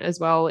question as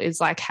well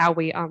is like how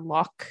we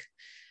unlock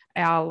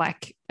our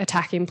like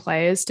attacking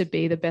players to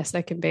be the best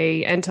they can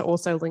be, and to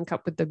also link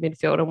up with the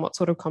midfield and what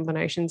sort of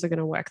combinations are going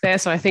to work there.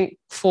 So I think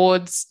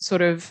Ford's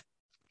sort of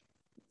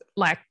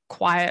like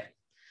quiet,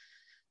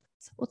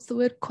 what's the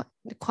word?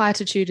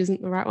 Quietude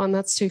isn't the right one.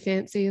 That's too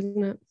fancy,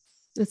 isn't it?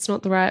 It's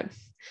not the right.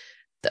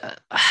 Caitlin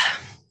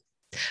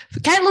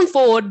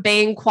Foord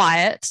being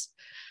quiet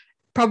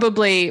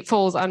probably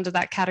falls under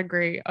that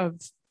category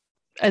of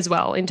as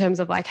well, in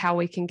terms of like how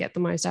we can get the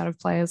most out of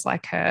players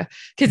like her,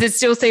 because it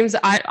still seems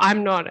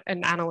I'm not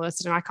an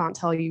analyst and I can't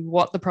tell you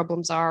what the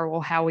problems are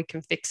or how we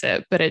can fix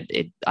it, but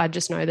I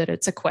just know that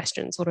it's a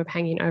question sort of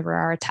hanging over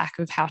our attack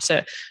of how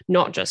to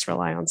not just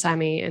rely on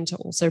Sammy and to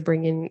also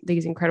bring in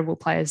these incredible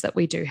players that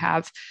we do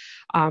have,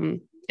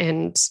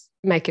 and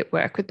make it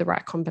work with the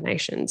right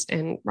combinations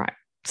and right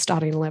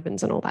starting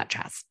 11s and all that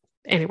jazz.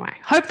 Anyway,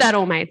 hope that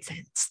all made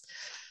sense.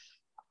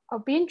 I'll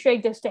be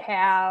intrigued as to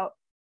how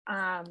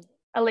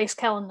at least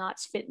Kellen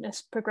Knight's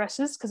fitness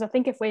progresses, because I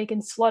think if we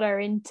can slot her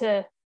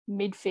into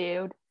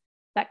midfield,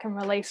 that can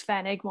release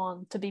Van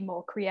Egmond to be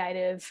more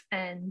creative.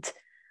 And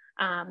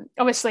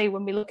obviously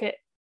when we look at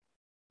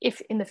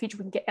if in the future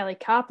we can get Ellie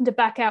Carpenter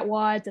back out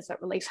wide, does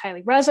that release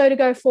Hayley Raso to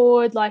go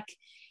forward? Like,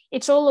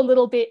 it's all a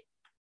little bit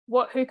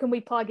who can we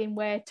plug in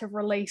where to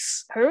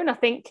release her? And I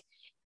think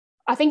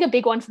a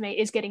big one for me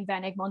is getting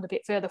Van Egmond a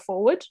bit further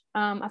forward.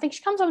 I think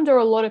she comes under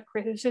a lot of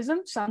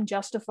criticism, some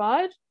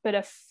justified, but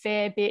a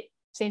fair bit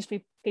seems to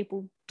be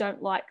people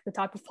don't like the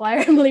type of player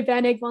Emily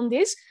Van Egmond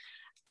is.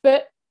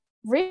 But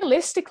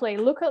realistically,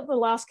 look at the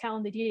last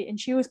calendar year, and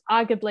she was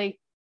arguably,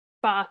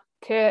 bar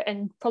Kerr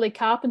and probably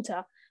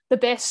Carpenter, the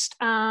best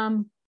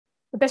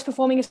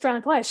performing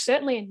Australian player,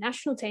 certainly in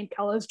national team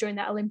colours during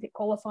that Olympic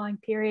qualifying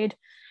period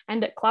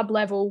and at club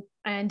level.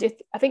 And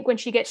I think when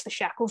she gets the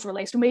shackles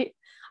released, and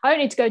I don't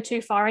need to go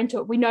too far into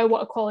it, we know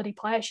what a quality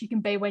player she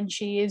can be when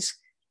she is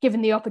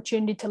given the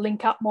opportunity to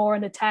link up more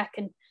and attack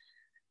and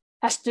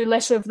has to do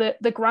less of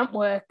the grunt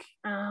work.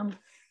 I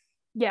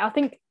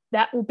think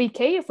that will be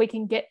key if we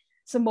can get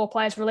some more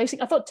players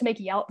releasing. I thought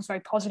Tamika Yallop was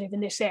very positive in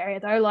this area,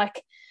 though.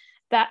 Like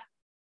that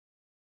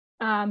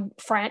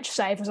French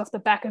save was off the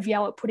back of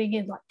Yallop putting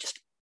in like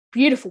just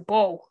beautiful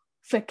ball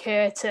for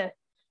Kerr to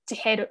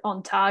head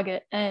on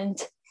target.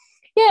 And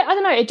yeah, I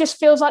don't know, it just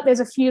feels like there's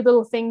a few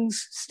little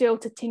things still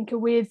to tinker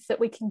with that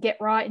we can get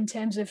right in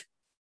terms of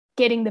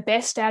getting the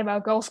best out of our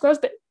goal scorers,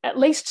 but at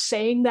least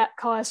seeing that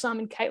Kyah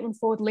Simon, Caitlin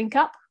Foord link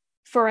up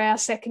for our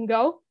second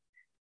goal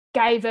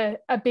gave a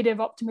bit of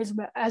optimism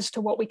as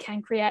to what we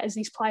can create as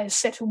these players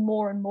settle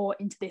more and more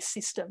into this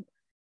system.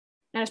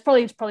 And it's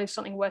probably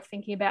something worth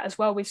thinking about as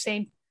well. We've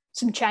seen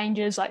some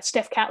changes like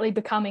Steph Catley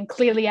becoming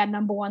clearly our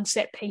number one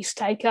set piece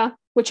taker,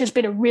 which has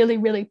been a really,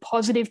 really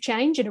positive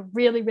change and a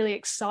really, really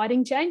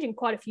exciting change. And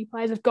quite a few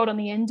players have got on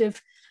the end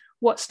of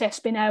what Steph's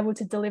been able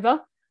to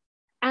deliver.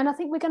 And I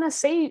think we're going to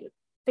see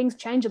things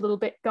change a little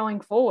bit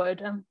going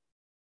forward.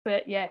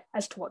 But yeah,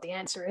 as to what the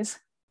answer is.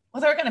 Well,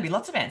 there are going to be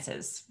lots of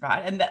answers,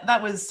 right? And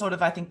that was sort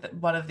of, I think, that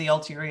one of the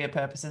ulterior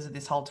purposes of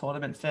this whole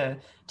tournament for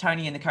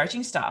Tony and the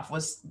coaching staff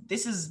was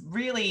this is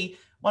really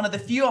one of the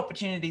few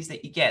opportunities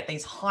that you get,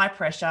 these high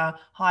pressure,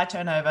 high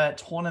turnover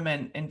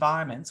tournament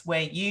environments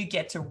where you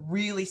get to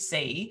really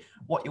see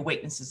what your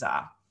weaknesses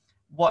are.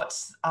 What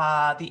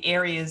are the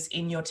areas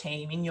in your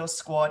team, in your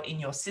squad,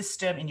 in your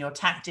system, in your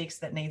tactics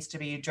that needs to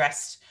be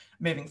addressed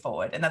moving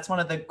forward. And that's one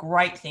of the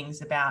great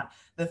things about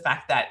the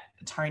fact that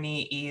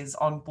Tony is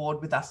on board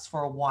with us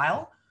for a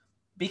while,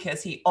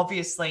 because he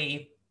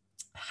obviously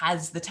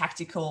has the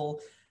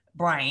tactical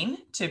brain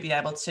to be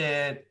able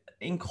to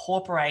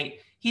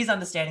incorporate his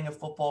understanding of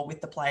football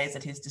with the players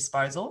at his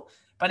disposal.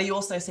 But he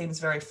also seems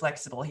very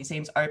flexible. He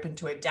seems open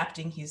to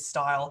adapting his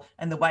style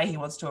and the way he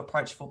wants to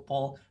approach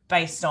football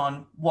based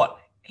on what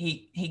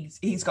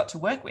he's got to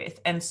work with.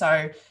 And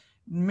so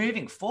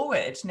moving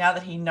forward, now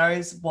that he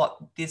knows what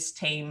this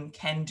team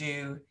can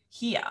do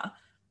here,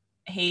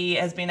 he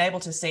has been able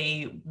to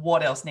see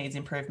what else needs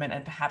improvement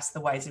and perhaps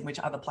the ways in which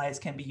other players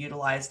can be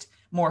utilised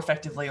more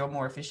effectively or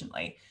more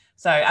efficiently.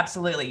 So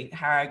absolutely,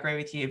 Harry, I agree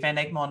with you. Van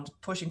Egmond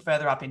pushing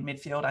further up in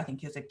midfield, I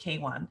think, is a key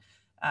one.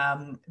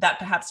 That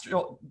perhaps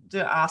to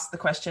ask the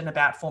question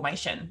about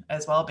formation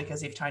as well,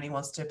 because if Tony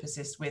wants to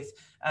persist with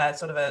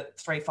sort of a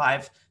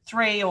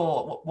 3-5-3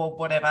 or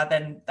whatever,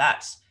 then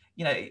that,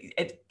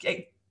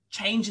 it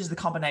changes the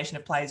combination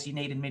of players you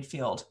need in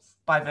midfield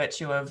by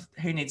virtue of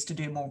who needs to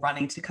do more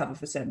running to cover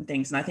for certain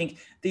things. And I think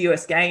the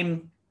US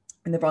game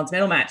in the bronze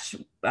medal match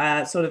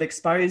sort of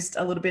exposed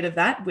a little bit of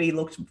that. We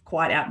looked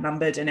quite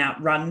outnumbered and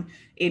outrun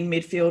in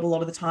midfield a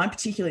lot of the time,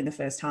 particularly in the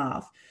first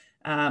half.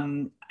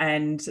 And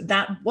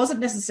that wasn't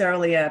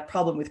necessarily a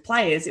problem with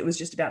players. It was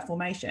just about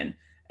formation.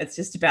 It's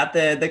just about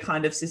the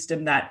kind of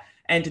system that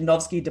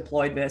Andonovski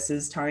deployed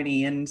versus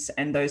Tony, and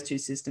those two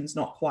systems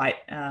not quite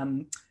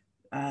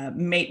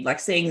meet, like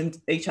seeing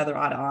each other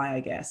eye to eye, I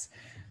guess.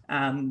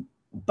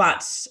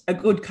 But a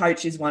good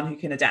coach is one who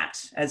can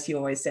adapt, as he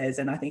always says.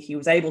 And I think he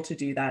was able to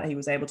do that. He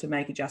was able to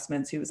make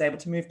adjustments. He was able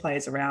to move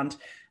players around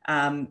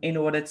in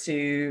order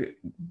to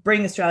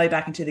bring Australia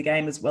back into the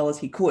game as well as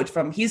he could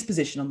from his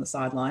position on the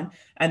sideline.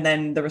 And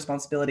then the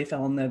responsibility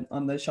fell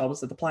on the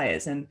shoulders of the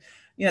players. And,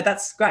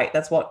 that's great.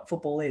 That's what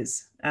football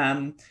is.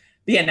 But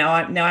yeah, now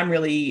I'm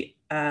really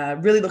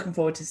looking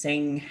forward to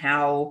seeing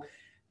how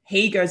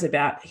he goes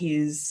about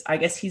his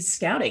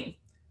scouting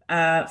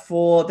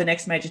for the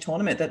next major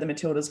tournament that the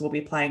Matildas will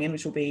be playing in,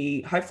 which will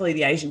be hopefully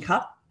the Asian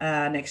Cup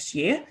next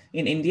year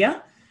in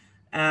India.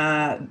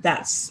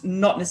 That's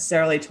not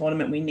necessarily a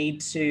tournament we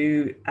need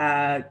to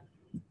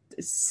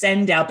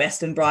send our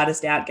best and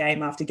brightest out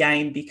game after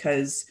game,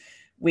 because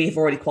we've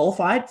already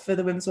qualified for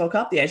the Women's World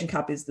Cup. The Asian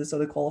Cup is the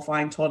sort of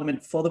qualifying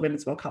tournament for the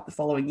Women's World Cup the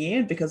following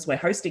year. Because we're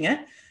hosting it,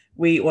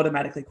 we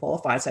automatically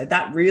qualify. So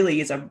that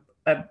really is a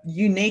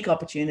unique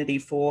opportunity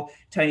for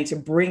Tony to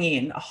bring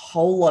in a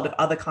whole lot of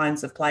other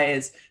kinds of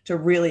players to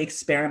really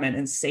experiment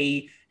and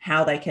see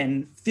how they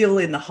can fill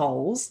in the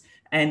holes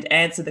and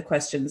answer the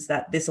questions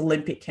that this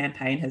Olympic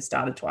campaign has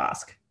started to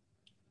ask.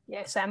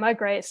 Yeah, Sam, I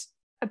agree. It's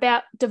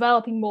about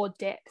developing more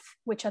depth,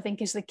 which I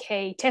think is the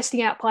key.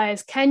 Testing out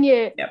players. Can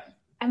you? Yep.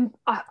 And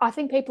I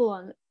think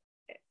people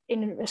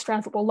in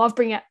Australian football love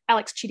bringing up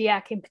Alex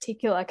Chidiac in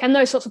particular. Can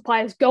those sorts of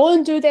players go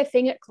and do their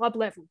thing at club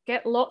level,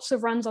 get lots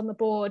of runs on the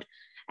board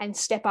and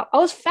step up? I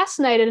was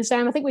fascinated, and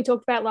Sam, I think we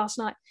talked about last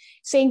night,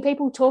 seeing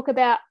people talk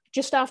about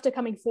just after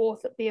coming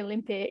fourth at the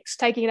Olympics,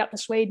 taking it up to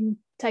Sweden,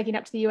 taking it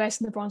up to the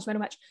US in the bronze medal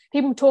match,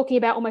 people talking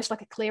about almost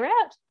like a clear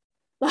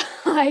out,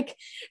 like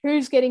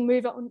who's getting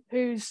moved on,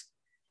 who's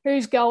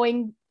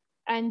going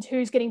and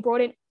who's getting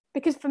brought in.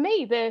 Because for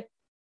me, the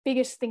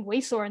biggest thing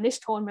we saw in this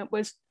tournament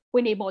was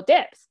we need more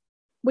depth.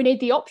 We need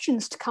the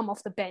options to come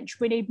off the bench.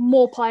 We need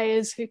more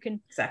players who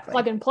can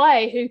plug and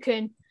play, who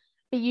can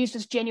be used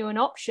as genuine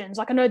options.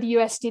 Like, I know the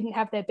US didn't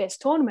have their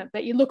best tournament,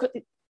 but you look at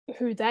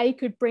who they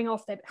could bring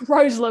off their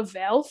Rose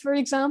Lavelle, for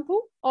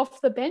example,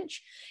 off the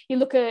bench. You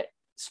look at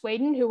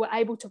Sweden, who were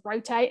able to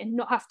rotate and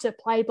not have to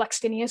play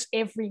Blackstenius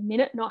every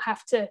minute, not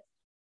have to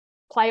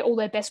play all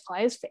their best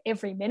players for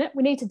every minute.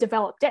 We need to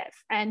develop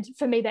depth. And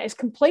for me, that is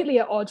completely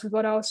at odds with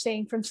what I was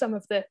seeing from some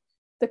of the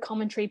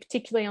commentary,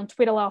 particularly on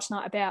Twitter last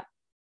night, about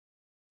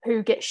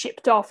who gets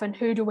shipped off and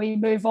who do we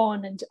move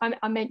on. And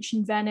I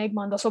mentioned Van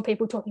Egmond. I saw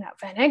people talking about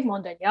Van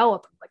Egmond and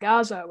Yallop and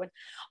Lagazzo and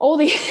all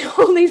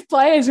these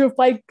players who have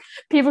played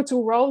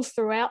pivotal roles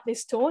throughout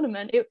this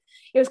tournament. It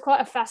was quite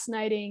a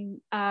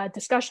fascinating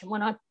discussion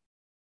when I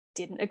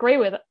didn't agree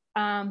with it.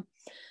 I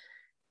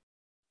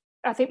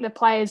think the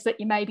players that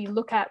you maybe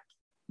look at,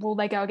 will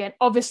they go again?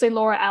 Obviously,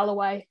 Laura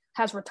Alloway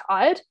has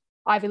retired.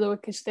 Ivy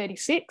Lewick is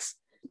 36.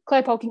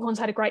 Claire Polkinghorne's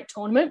had a great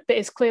tournament, but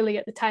is clearly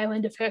at the tail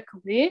end of her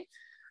career.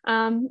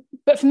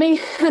 But for me,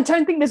 I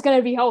don't think there's going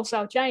to be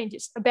wholesale change.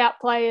 It's about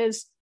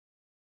players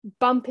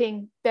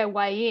bumping their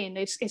way in.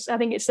 I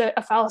think it's a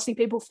fallacy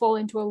people fall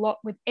into a lot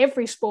with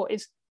every sport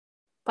is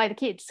play the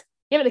kids.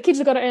 Yeah, but the kids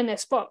have got to earn their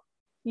spot.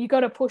 You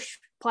got to push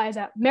players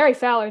out. Mary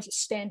Fowler is a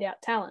standout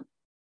talent.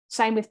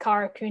 Same with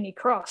Cara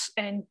Cooney-Cross,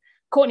 and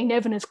Courtney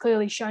Nevin has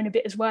clearly shown a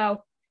bit as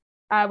well.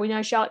 We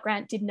know Charlotte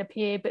Grant didn't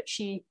appear, but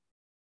she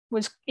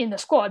was in the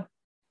squad.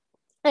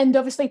 And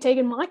obviously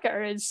Tegan Micah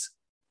has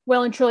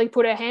well and truly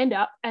put her hand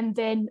up and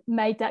then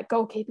made that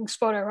goalkeeping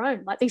spot her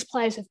own. Like, these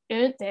players have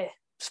earned their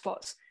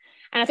spots.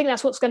 And I think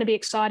that's what's going to be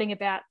exciting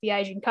about the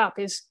Asian Cup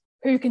is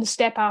who can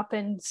step up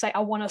and say, I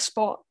want a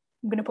spot.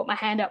 I'm going to put my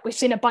hand up. We've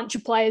seen a bunch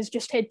of players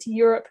just head to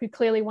Europe who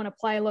clearly want to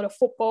play a lot of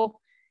football.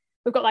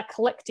 We've got that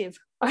collective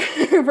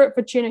over at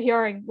Fortuna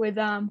Hjørring with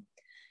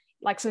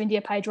like so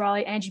India Paige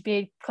Riley, Angie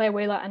Beard, Claire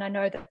Wheeler, and I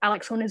know that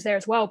Alex Hunter's there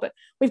as well. But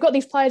we've got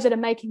these players that are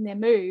making their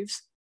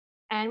moves.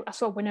 And I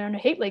saw Winona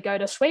Heatley go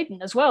to Sweden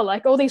as well.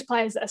 Like, all these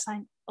players that are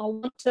saying, I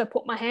want to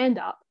put my hand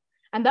up.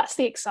 And that's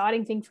the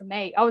exciting thing for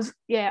me.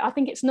 I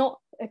think it's not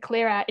a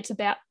clear out. It's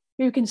about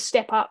who can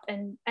step up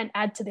and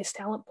add to this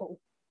talent pool.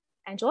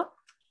 Angela?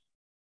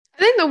 I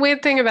think the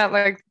weird thing about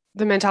like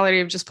the mentality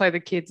of just play the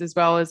kids as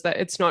well is that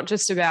it's not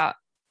just about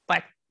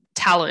like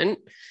talent.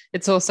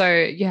 It's also,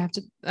 you have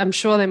to, I'm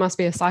sure there must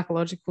be a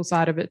psychological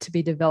side of it to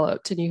be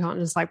developed, and you can't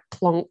just like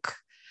plonk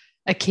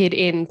a kid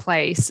in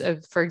place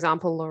of, for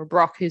example, Laura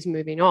Brock, who's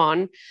moving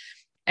on,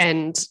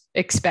 and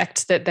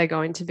expect that they're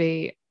going to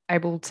be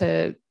able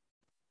to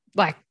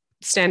like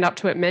stand up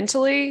to it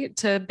mentally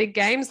to big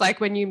games. Like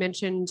when you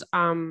mentioned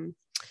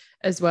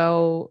as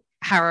well,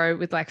 Harrow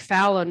with like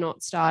Fowler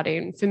not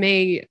starting, for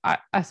me,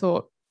 I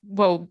thought,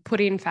 well,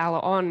 putting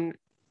Fowler on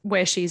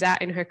where she's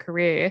at in her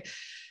career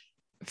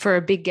for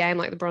a big game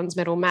like the bronze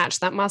medal match,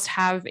 that must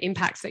have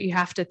impacts that you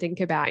have to think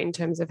about in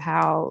terms of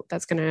how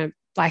that's going to,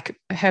 like,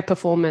 her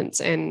performance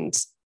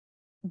and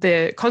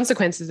the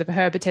consequences of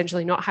her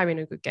potentially not having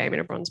a good game in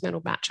a bronze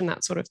medal match and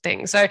that sort of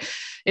thing. So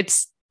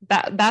it's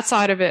that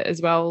side of it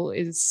as well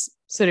is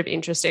sort of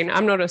interesting.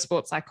 I'm not a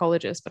sports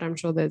psychologist, but I'm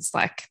sure there's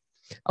like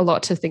a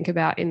lot to think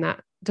about in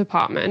that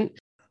department.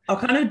 I'll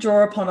kind of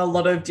draw upon a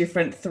lot of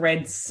different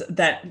threads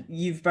that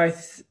you've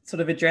both sort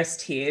of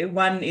addressed here.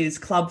 One is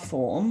club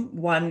form,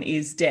 one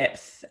is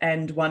depth,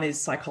 and one is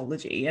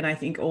psychology. And I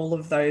think all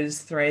of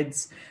those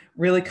threads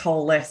really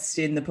coalesced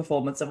in the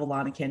performance of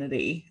Alana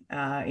Kennedy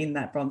in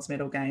that bronze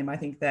medal game. I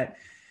think that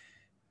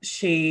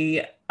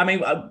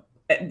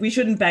we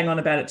shouldn't bang on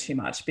about it too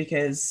much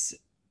because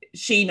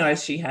she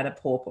knows she had a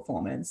poor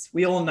performance.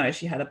 We all know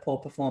she had a poor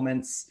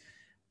performance.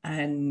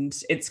 And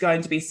it's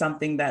going to be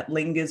something that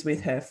lingers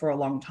with her for a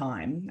long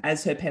time,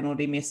 as her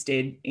penalty miss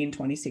did in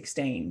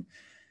 2016.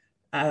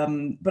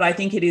 But I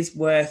think it is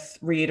worth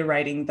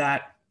reiterating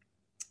that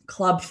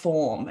club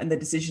form and the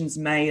decisions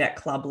made at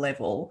club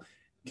level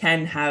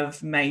can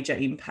have major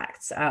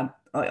impacts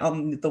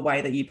on the way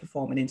that you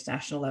perform at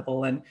international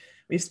level. And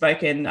we've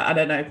spoken, I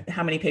don't know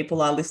how many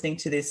people are listening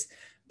to this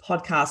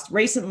podcast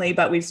recently,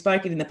 but we've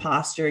spoken in the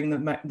past during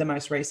the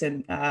most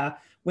recent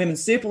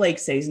Women's Super League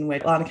season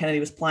where Alana Kennedy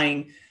was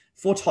playing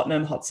for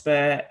Tottenham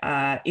Hotspur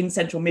in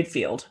central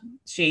midfield.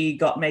 She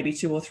got maybe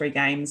 2 or 3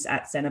 games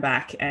at centre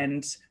back,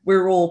 and we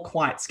were all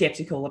quite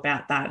sceptical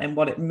about that and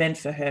what it meant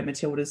for her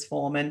Matilda's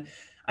form. And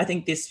I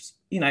think this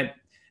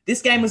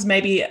game was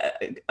maybe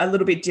a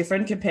little bit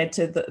different compared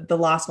to the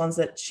last ones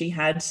that she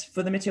had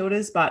for the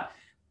Matildas, but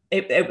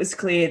it was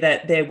clear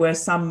that there were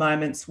some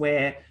moments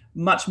where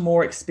much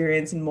more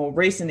experience and more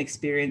recent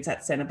experience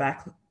at centre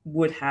back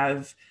would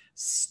have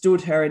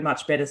stood her in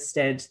much better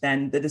stead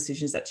than the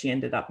decisions that she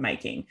ended up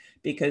making,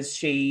 because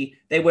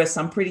there were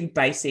some pretty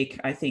basic,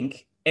 I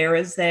think,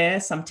 errors there,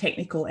 some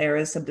technical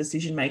errors, some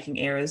decision-making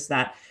errors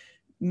that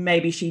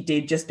maybe she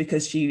did just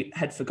because she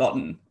had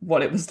forgotten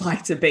what it was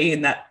like to be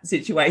in that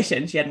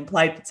situation. She hadn't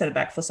played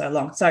centre-back for so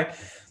long. So,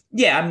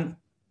 yeah, I'm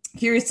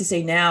curious to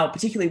see now,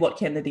 particularly what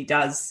Kennedy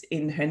does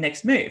in her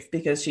next move,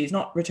 because she's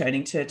not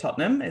returning to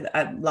Tottenham,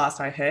 at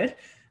last I heard.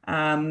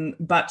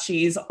 But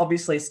she is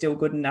obviously still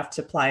good enough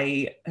to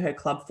play her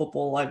club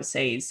football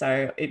overseas.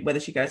 So whether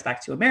she goes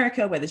back to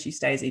America, whether she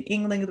stays in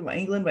England,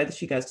 whether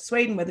she goes to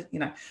Sweden,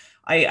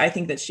 I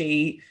think that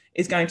she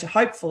is going to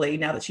hopefully,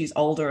 now that she's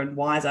older and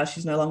wiser,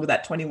 she's no longer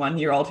that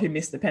 21-year-old who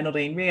missed the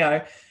penalty in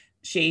Rio.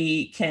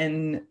 She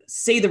can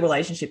see the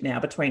relationship now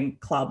between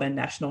club and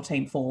national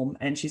team form,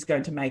 and she's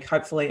going to make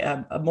hopefully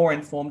a more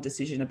informed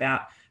decision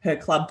about her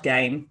club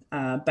game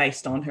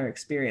based on her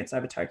experience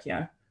over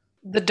Tokyo.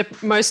 The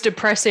most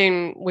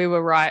depressing "we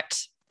were right"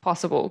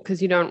 possible,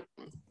 because you don't.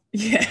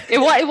 Yeah,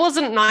 it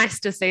wasn't nice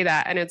to see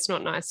that, and it's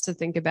not nice to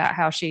think about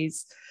how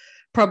she's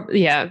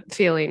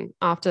feeling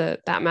after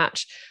that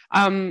match.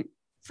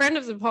 Friend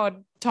of the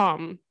pod,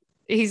 Tom,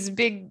 he's a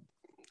big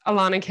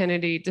Alana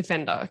Kennedy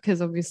defender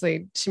because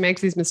obviously she makes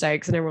these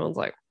mistakes and everyone's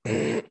like,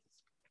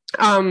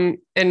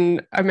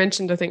 and I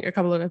mentioned, I think a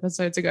couple of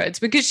episodes ago, it's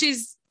because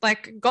she's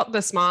like got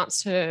the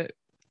smarts to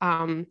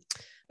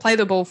play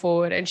the ball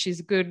forward, and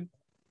she's good.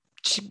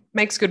 She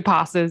makes good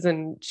passes,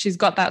 and she's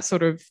got that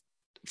sort of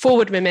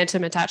forward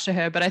momentum attached to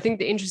her. But I think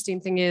the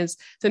interesting thing is,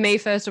 for me,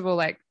 first of all,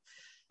 like,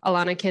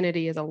 Alana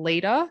Kennedy as a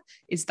leader,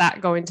 is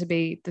that going to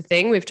be the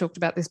thing? We've talked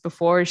about this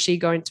before. Is she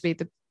going to be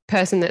the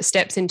person that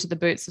steps into the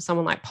boots of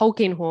someone like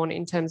Polkinghorne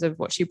in terms of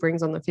what she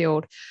brings on the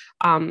field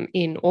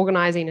in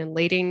organising and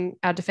leading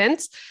our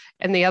defence?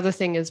 And the other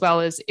thing as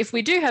well is, if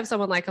we do have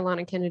someone like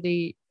Alana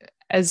Kennedy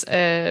as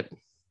a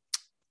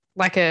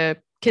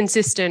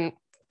consistent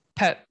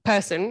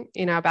person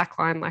in our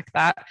backline like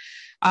that,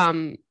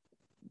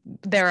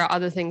 there are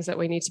other things that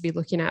we need to be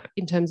looking at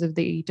in terms of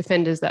the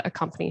defenders that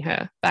accompany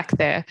her back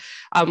there,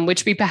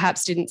 which we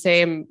perhaps didn't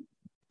see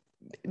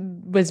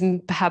was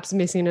perhaps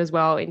missing as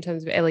well in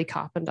terms of Ellie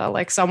Carpenter.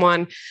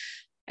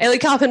 Ellie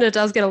Carpenter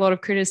does get a lot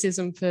of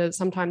criticism for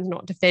sometimes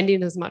not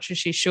defending as much as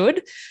she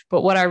should.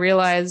 But what I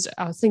realized,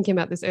 I was thinking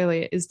about this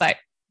earlier, is that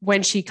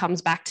when she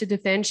comes back to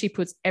defend, she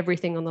puts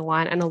everything on the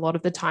line. And a lot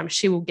of the time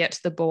she will get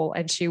to the ball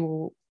and she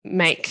will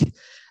make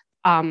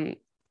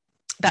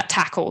that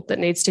tackle that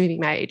needs to be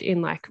made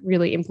in like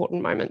really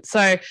important moments.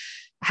 So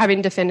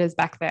having defenders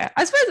back there,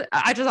 I suppose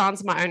I just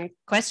answered my own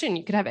question.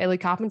 You could have Ellie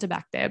Carpenter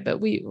back there, but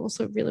we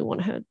also really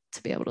want her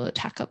to be able to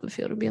attack up the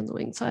field and be on the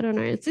wing. So I don't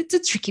know. It's a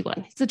tricky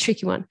one. It's a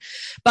tricky one,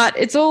 but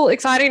it's all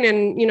exciting.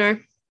 And, you know,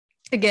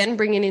 again,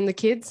 bringing in the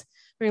kids,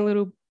 bring a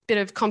little bit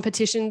of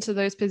competition to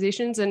those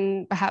positions,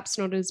 and perhaps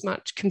not as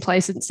much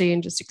complacency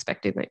and just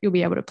expecting that you'll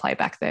be able to play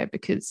back there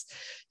because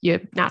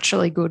you're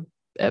naturally good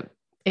at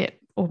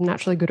it or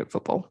naturally good at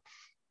football.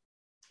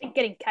 I think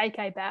getting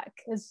KK back,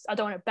 because I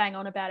don't want to bang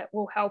on about it,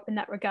 will help in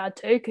that regard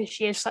too, because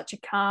she has such a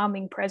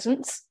calming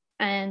presence.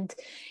 And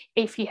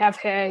if you have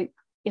her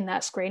in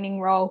that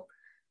screening role,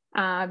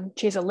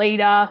 she's a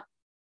leader,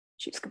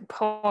 she's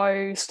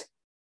composed,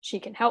 she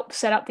can help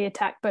set up the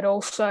attack, but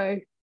also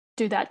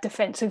do that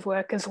defensive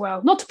work as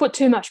well. Not to put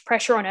too much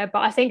pressure on her, but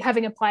I think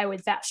having a player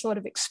with that sort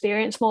of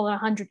experience, more than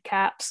 100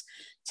 caps,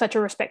 such a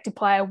respected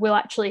player, will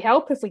actually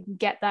help if we can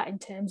get that in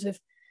terms of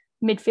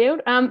midfield.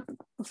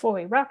 Before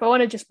we wrap, I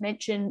want to just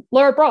mention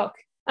Laura Brock.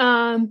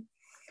 Obviously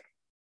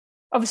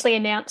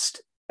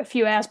announced a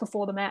few hours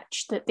before the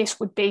match that this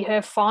would be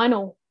her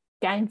final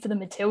game for the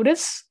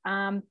Matildas.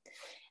 And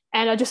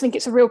I just think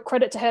it's a real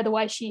credit to her the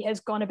way she has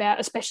gone about,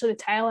 especially the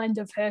tail end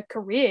of her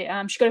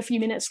career. She got a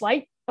few minutes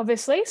late,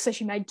 obviously, so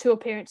she made 2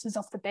 appearances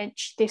off the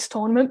bench this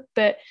tournament.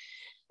 But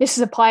this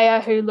is a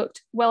player who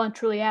looked well and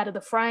truly out of the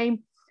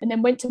frame, and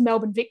then went to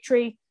Melbourne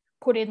Victory,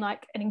 put in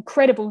like an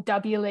incredible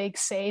W League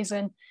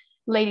season,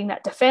 leading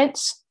that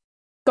defence,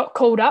 got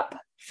called up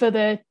for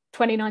the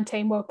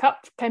 2019 World Cup,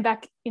 came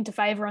back into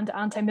favour under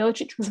Ante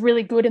Milicic, was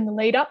really good in the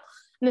lead-up,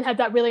 and then had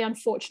that really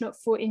unfortunate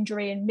foot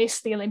injury and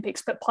missed the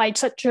Olympics, but played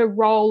such a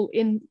role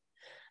in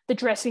the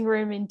dressing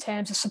room in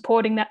terms of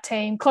supporting that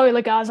team. Chloe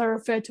Lagaza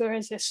referred to her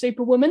as her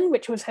superwoman,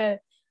 which was her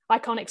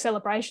iconic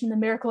celebration, the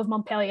Miracle of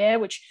Montpellier,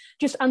 which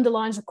just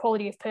underlines the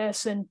quality of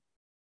person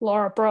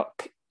Laura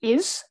Brock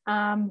is.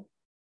 And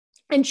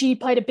she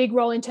played a big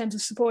role in terms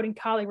of supporting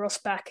Carly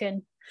Rosbach,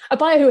 and a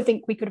player who I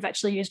think we could have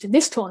actually used in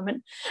this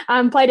tournament,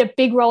 played a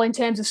big role in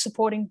terms of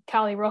supporting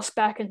Carly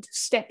Rosbach and to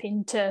step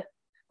into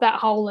that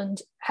hole and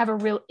have a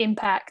real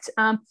impact.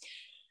 And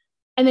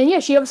then, yeah,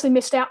 she obviously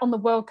missed out on the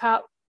World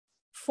Cup,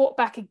 fought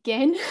back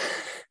again,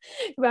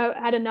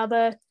 had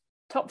another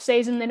top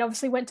season, then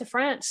obviously went to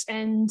France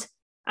and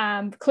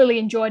clearly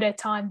enjoyed her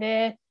time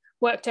there,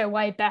 worked her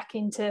way back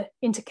into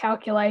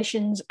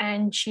calculations,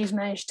 and she's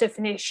managed to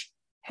finish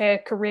her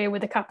career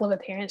with a couple of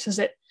appearances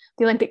at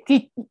the Olympic.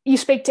 You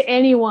speak to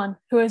anyone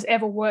who has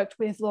ever worked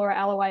with Laura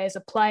Alloway as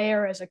a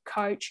player, as a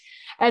coach,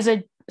 as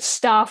a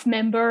staff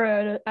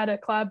member at a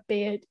club,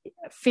 be it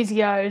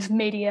physios,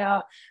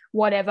 media,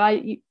 whatever,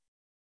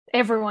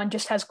 everyone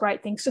just has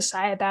great things to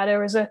say about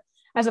her as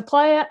a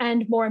player,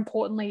 and more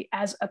importantly,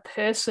 as a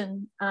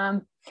person.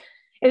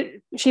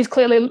 She's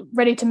clearly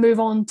ready to move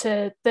on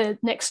to the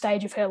next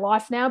stage of her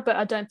life now, but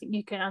I don't think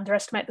you can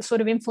underestimate the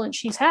sort of influence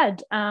she's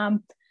had.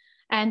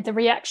 And the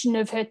reaction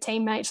of her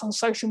teammates on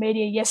social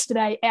media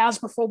yesterday, hours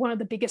before one of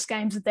the biggest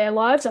games of their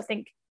lives, I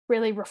think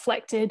really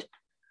reflected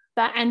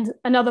that. And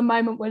another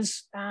moment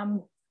was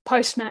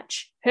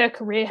post-match. Her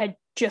career had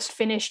just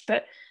finished,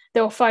 but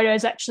there were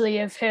photos actually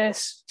of her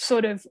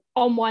sort of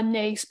on one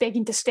knee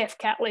speaking to Steph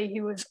Catley,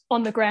 who was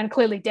on the ground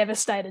clearly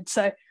devastated.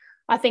 So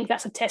I think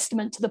that's a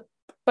testament to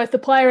both the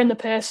player and the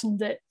person,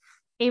 that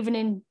even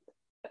in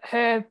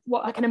her,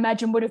 what I can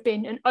imagine would have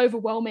been an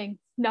overwhelming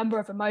number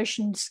of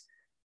emotions,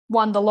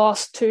 1, the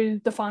loss,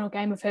 2, the final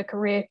game of her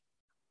career,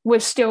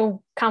 was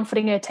still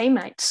comforting her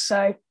teammates.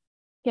 So,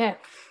 yeah,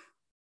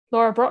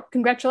 Laura Brock,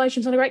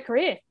 congratulations on a great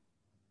career.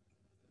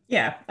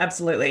 Yeah,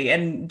 absolutely.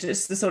 And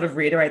just to sort of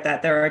reiterate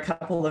that, there are a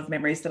couple of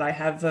memories that I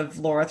have of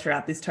Laura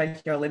throughout this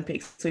Tokyo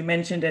Olympics. We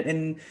mentioned it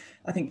in,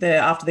 I think,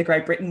 after the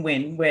Great Britain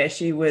win, where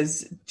she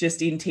was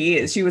just in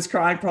tears. She was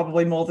crying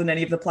probably more than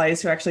any of the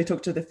players who actually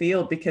took to the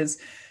field, because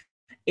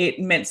it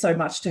meant so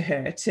much to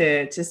her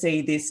to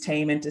see this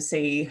team and to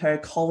see her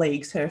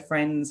colleagues, her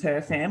friends,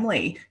 her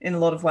family in a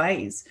lot of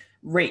ways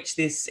reach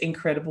this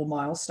incredible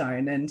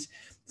milestone. And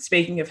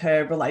speaking of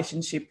her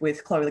relationship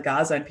with Chloe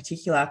Lagaza in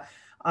particular,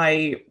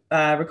 I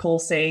recall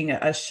seeing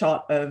a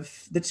shot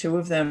of the two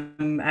of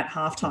them at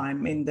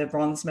halftime in the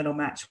bronze medal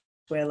match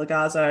where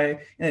Lagazo,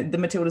 the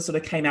Matildas sort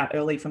of came out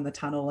early from the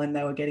tunnel and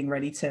they were getting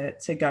ready to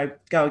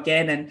go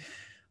again. And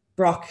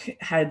Brock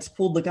had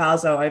pulled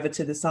Lagazo over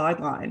to the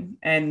sideline,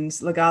 and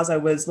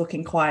Lagazo was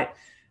looking quite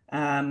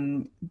a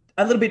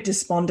little bit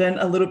despondent,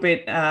 a little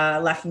bit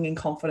lacking in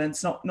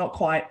confidence, not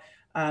quite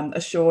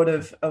assured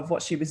of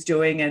what she was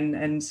doing. And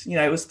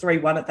it was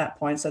 3-1 at that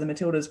point. So the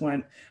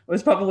Matildas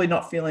was probably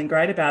not feeling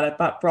great about it.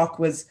 But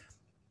Brock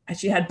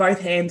she had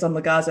both hands on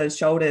Lagazo's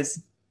shoulders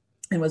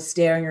and was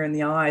staring her in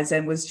the eyes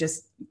and was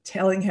just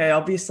telling her,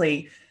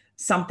 obviously,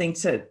 something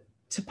to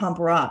pump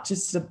her up,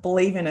 just to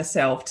believe in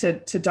herself,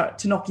 to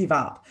not give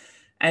up.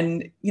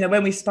 And,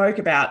 when we spoke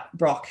about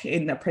Brock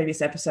in a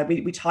previous episode,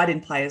 we tied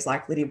in players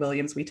like Lydia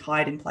Williams, we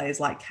tied in players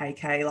like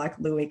KK, like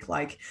Lewick,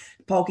 like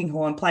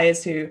Polkinghorne,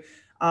 players who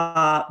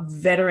are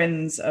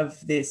veterans of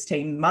this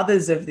team,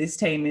 mothers of this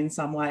team in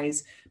some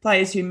ways,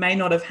 players who may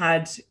not have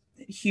had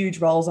huge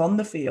roles on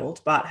the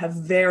field, but have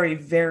very,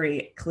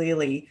 very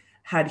clearly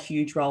had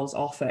huge roles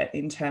off it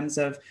in terms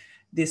of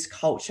this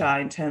culture,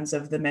 in terms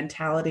of the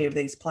mentality of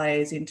these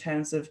players, in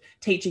terms of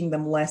teaching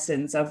them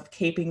lessons, of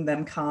keeping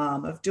them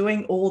calm, of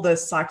doing all the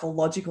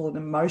psychological and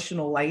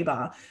emotional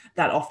labor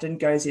that often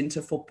goes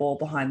into football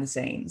behind the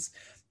scenes.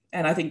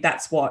 And I think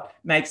that's what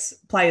makes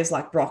players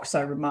like Brock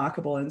so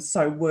remarkable and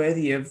so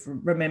worthy of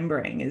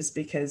remembering, is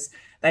because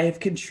they have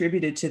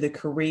contributed to the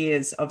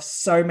careers of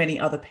so many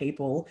other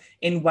people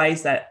in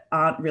ways that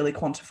aren't really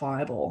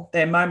quantifiable.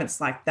 There are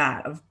moments like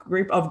that of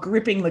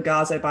gripping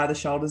Lagazo by the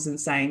shoulders and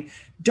saying,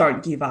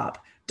 don't give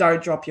up,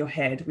 don't drop your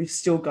head, we've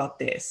still got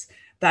this.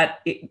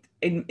 That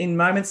in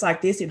moments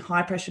like this, in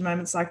high pressure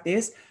moments like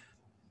this,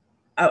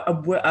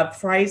 a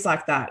phrase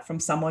like that from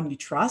someone you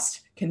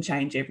trust can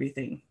change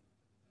everything.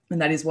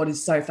 And that is what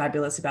is so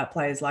fabulous about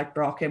players like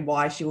Brock, and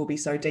why she will be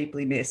so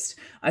deeply missed,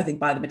 I think,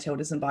 by the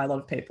Matildas and by a lot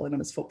of people in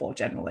women's football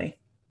generally.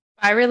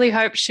 I really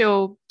hope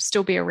she'll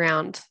still be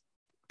around,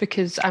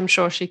 because I'm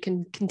sure she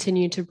can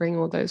continue to bring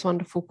all those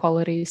wonderful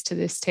qualities to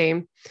this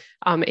team,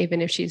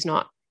 even if she's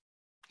not,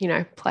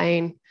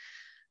 playing.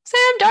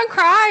 Sam, don't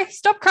cry.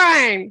 Stop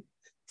crying.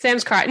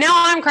 Sam's crying. Now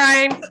I'm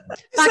crying.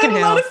 Fucking hell.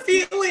 A lot of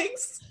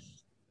feelings.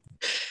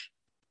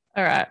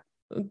 All right.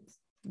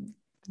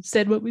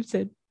 Said what we've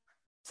said.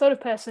 Sort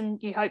of person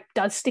you hope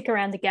does stick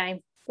around the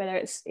game, whether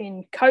it's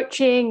in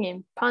coaching,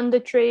 in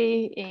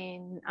punditry,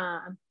 in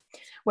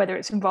whether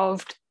it's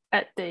involved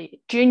at the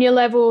junior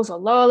levels or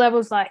lower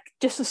levels, like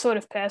just the sort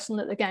of person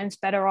that the game's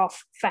better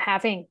off for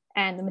having,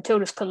 and the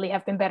Matildas clearly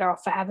have been better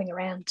off for having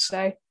around.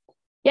 So,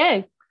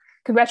 yeah,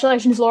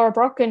 congratulations, Laura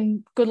Brock,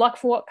 and good luck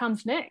for what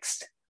comes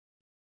next.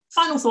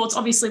 Final thoughts.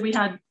 Obviously, we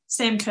had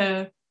Sam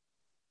Kerr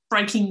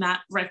breaking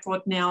that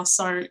record now,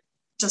 so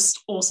just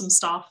awesome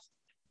stuff.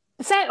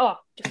 The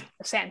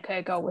Sam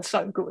Kerr goal was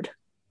so good.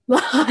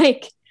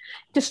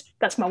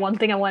 That's my one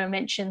thing I want to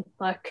mention.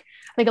 I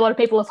think a lot of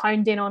people have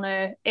honed in on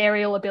her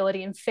aerial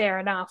ability, and fair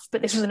enough,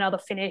 but this was another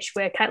finish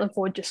where Caitlin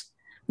Ford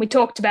we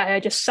talked about her,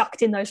 just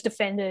sucked in those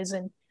defenders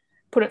and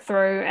put it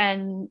through,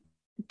 and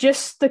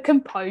just the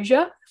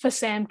composure for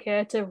Sam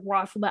Kerr to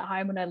rifle that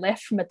home on her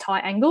left from a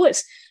tight angle.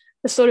 It's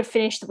the sort of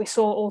finish that we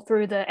saw all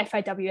through the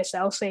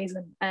FAWSL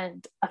season,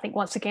 and I think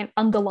once again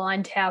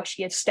underlined how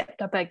she has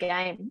stepped up her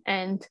game.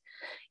 And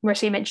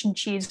Marissa mentioned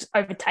she's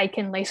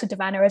overtaken Lisa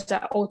Devanna as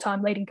our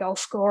all-time leading goal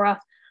scorer.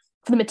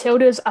 For the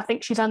Matildas, I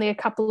think she's only a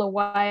couple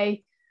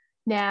away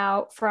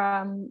now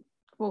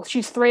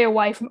she's 3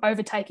 away from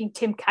overtaking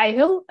Tim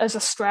Cahill as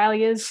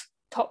Australia's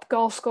top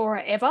goal scorer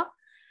ever,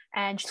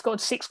 and she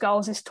scored 6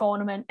 goals this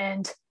tournament.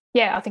 And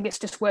yeah, I think it's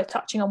just worth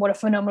touching on what a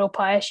phenomenal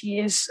player she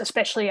is,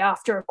 especially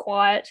after a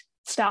quiet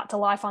start to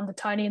life under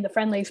Tony in the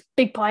friendlies.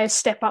 Big players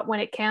step up when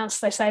it counts.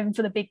 They save them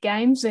for the big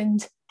games.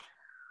 And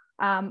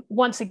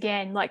once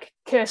again,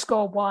 Kerr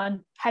scored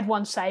 1, had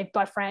 1 saved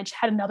by French,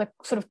 had another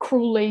sort of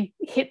cruelly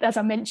hit, as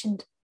I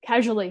mentioned,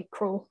 casually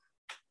cruel,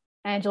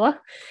 Angela,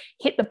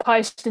 hit the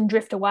post and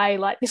drift away.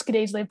 This could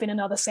easily have been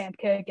another Sam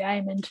Kerr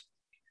game. And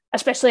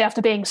especially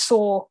after being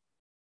sore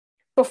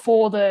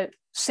before the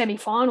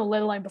semi-final,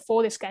 let alone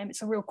before this game,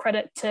 it's a real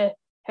credit to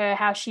her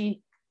how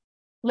she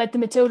led the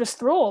Matildas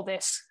through all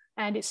this.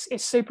 And it's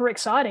super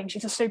exciting.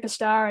 She's a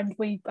superstar, and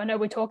I know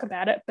we talk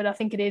about it, but I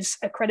think it is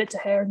a credit to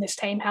her and this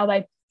team how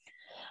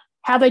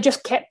they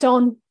just kept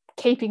on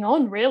keeping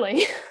on,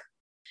 really.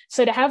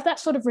 So to have that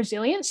sort of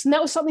resilience, and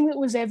that was something that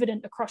was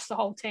evident across the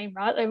whole team,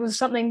 right? It was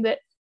something that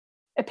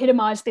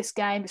epitomised this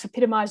game, it's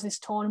epitomised this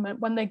tournament.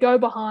 When they go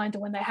behind or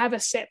when they have a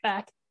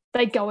setback,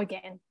 they go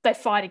again, they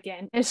fight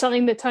again. It's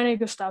something that Tony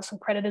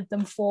Gustafsson credited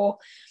them for.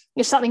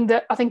 It's something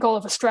that I think all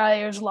of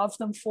Australia has loved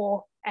them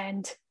for.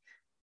 And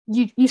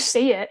you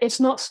see it.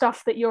 It's not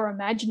stuff that you're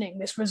imagining,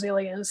 this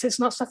resilience. It's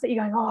not stuff that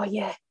you're going, oh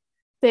yeah,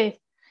 they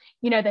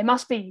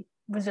must be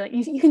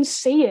resilient. You can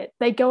see it.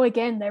 They go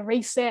again, they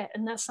reset.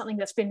 And that's something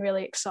that's been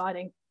really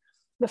exciting.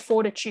 The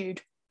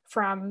fortitude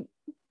from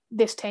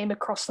this team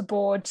across the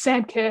board.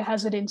 Sam Kerr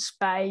has it in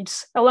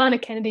spades.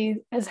 Alana Kennedy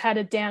has had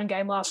a down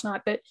game last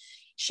night, but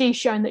she's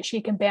shown that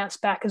she can bounce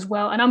back as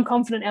well. And I'm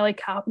confident Ellie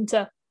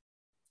Carpenter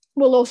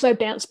will also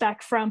bounce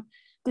back from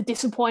the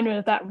disappointment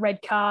of that red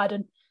card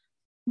and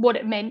what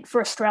it meant for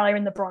Australia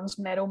in the bronze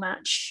medal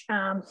match.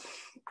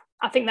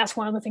 I think that's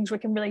one of the things we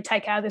can really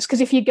take out of this,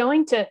 because if you're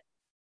going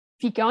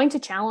to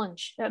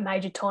challenge at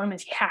major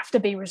tournaments, you have to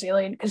be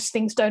resilient, because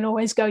things don't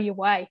always go your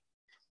way.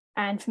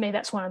 And for me,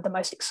 that's one of the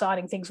most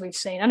exciting things we've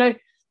seen. I know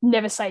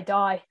never say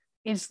die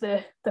is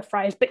the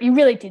phrase, but you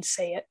really did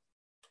see it.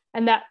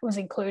 And that was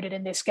included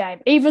in this game,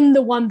 even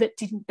the one that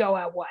didn't go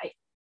our way.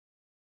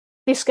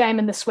 This game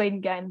and the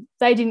Sweden game,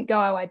 they didn't go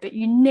our way, but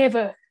you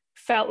never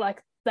felt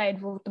like they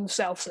had ruled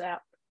themselves out.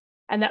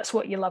 And that's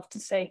what you love to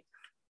see.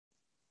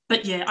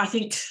 But yeah, I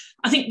think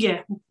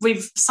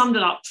we've summed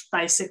it up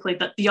basically,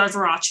 but the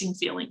overarching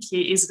feeling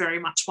here is very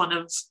much one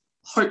of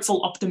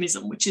hopeful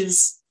optimism, which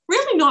is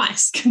really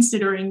nice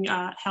considering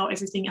how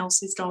everything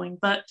else is going.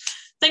 But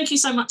thank you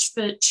so much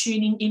for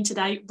tuning in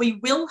today. We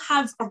will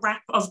have a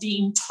wrap of the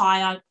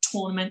entire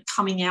tournament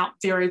coming out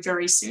very,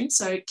 very soon,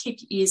 so keep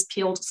your ears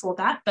peeled for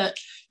that. But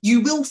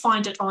you will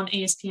find it on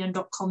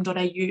espn.com.au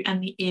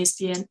and the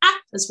ESPN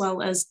app, as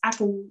well as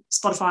Apple,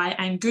 Spotify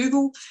and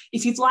Google.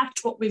 If you've liked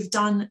what we've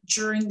done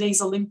during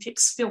these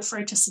Olympics, feel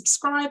free to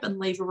subscribe and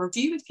leave a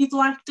review if you've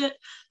liked it.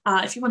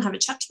 If you want to have a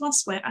chat to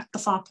us, we're at the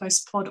Far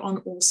Post Pod on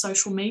all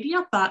social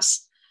media. But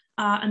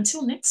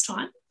until next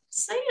time,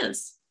 see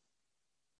yous.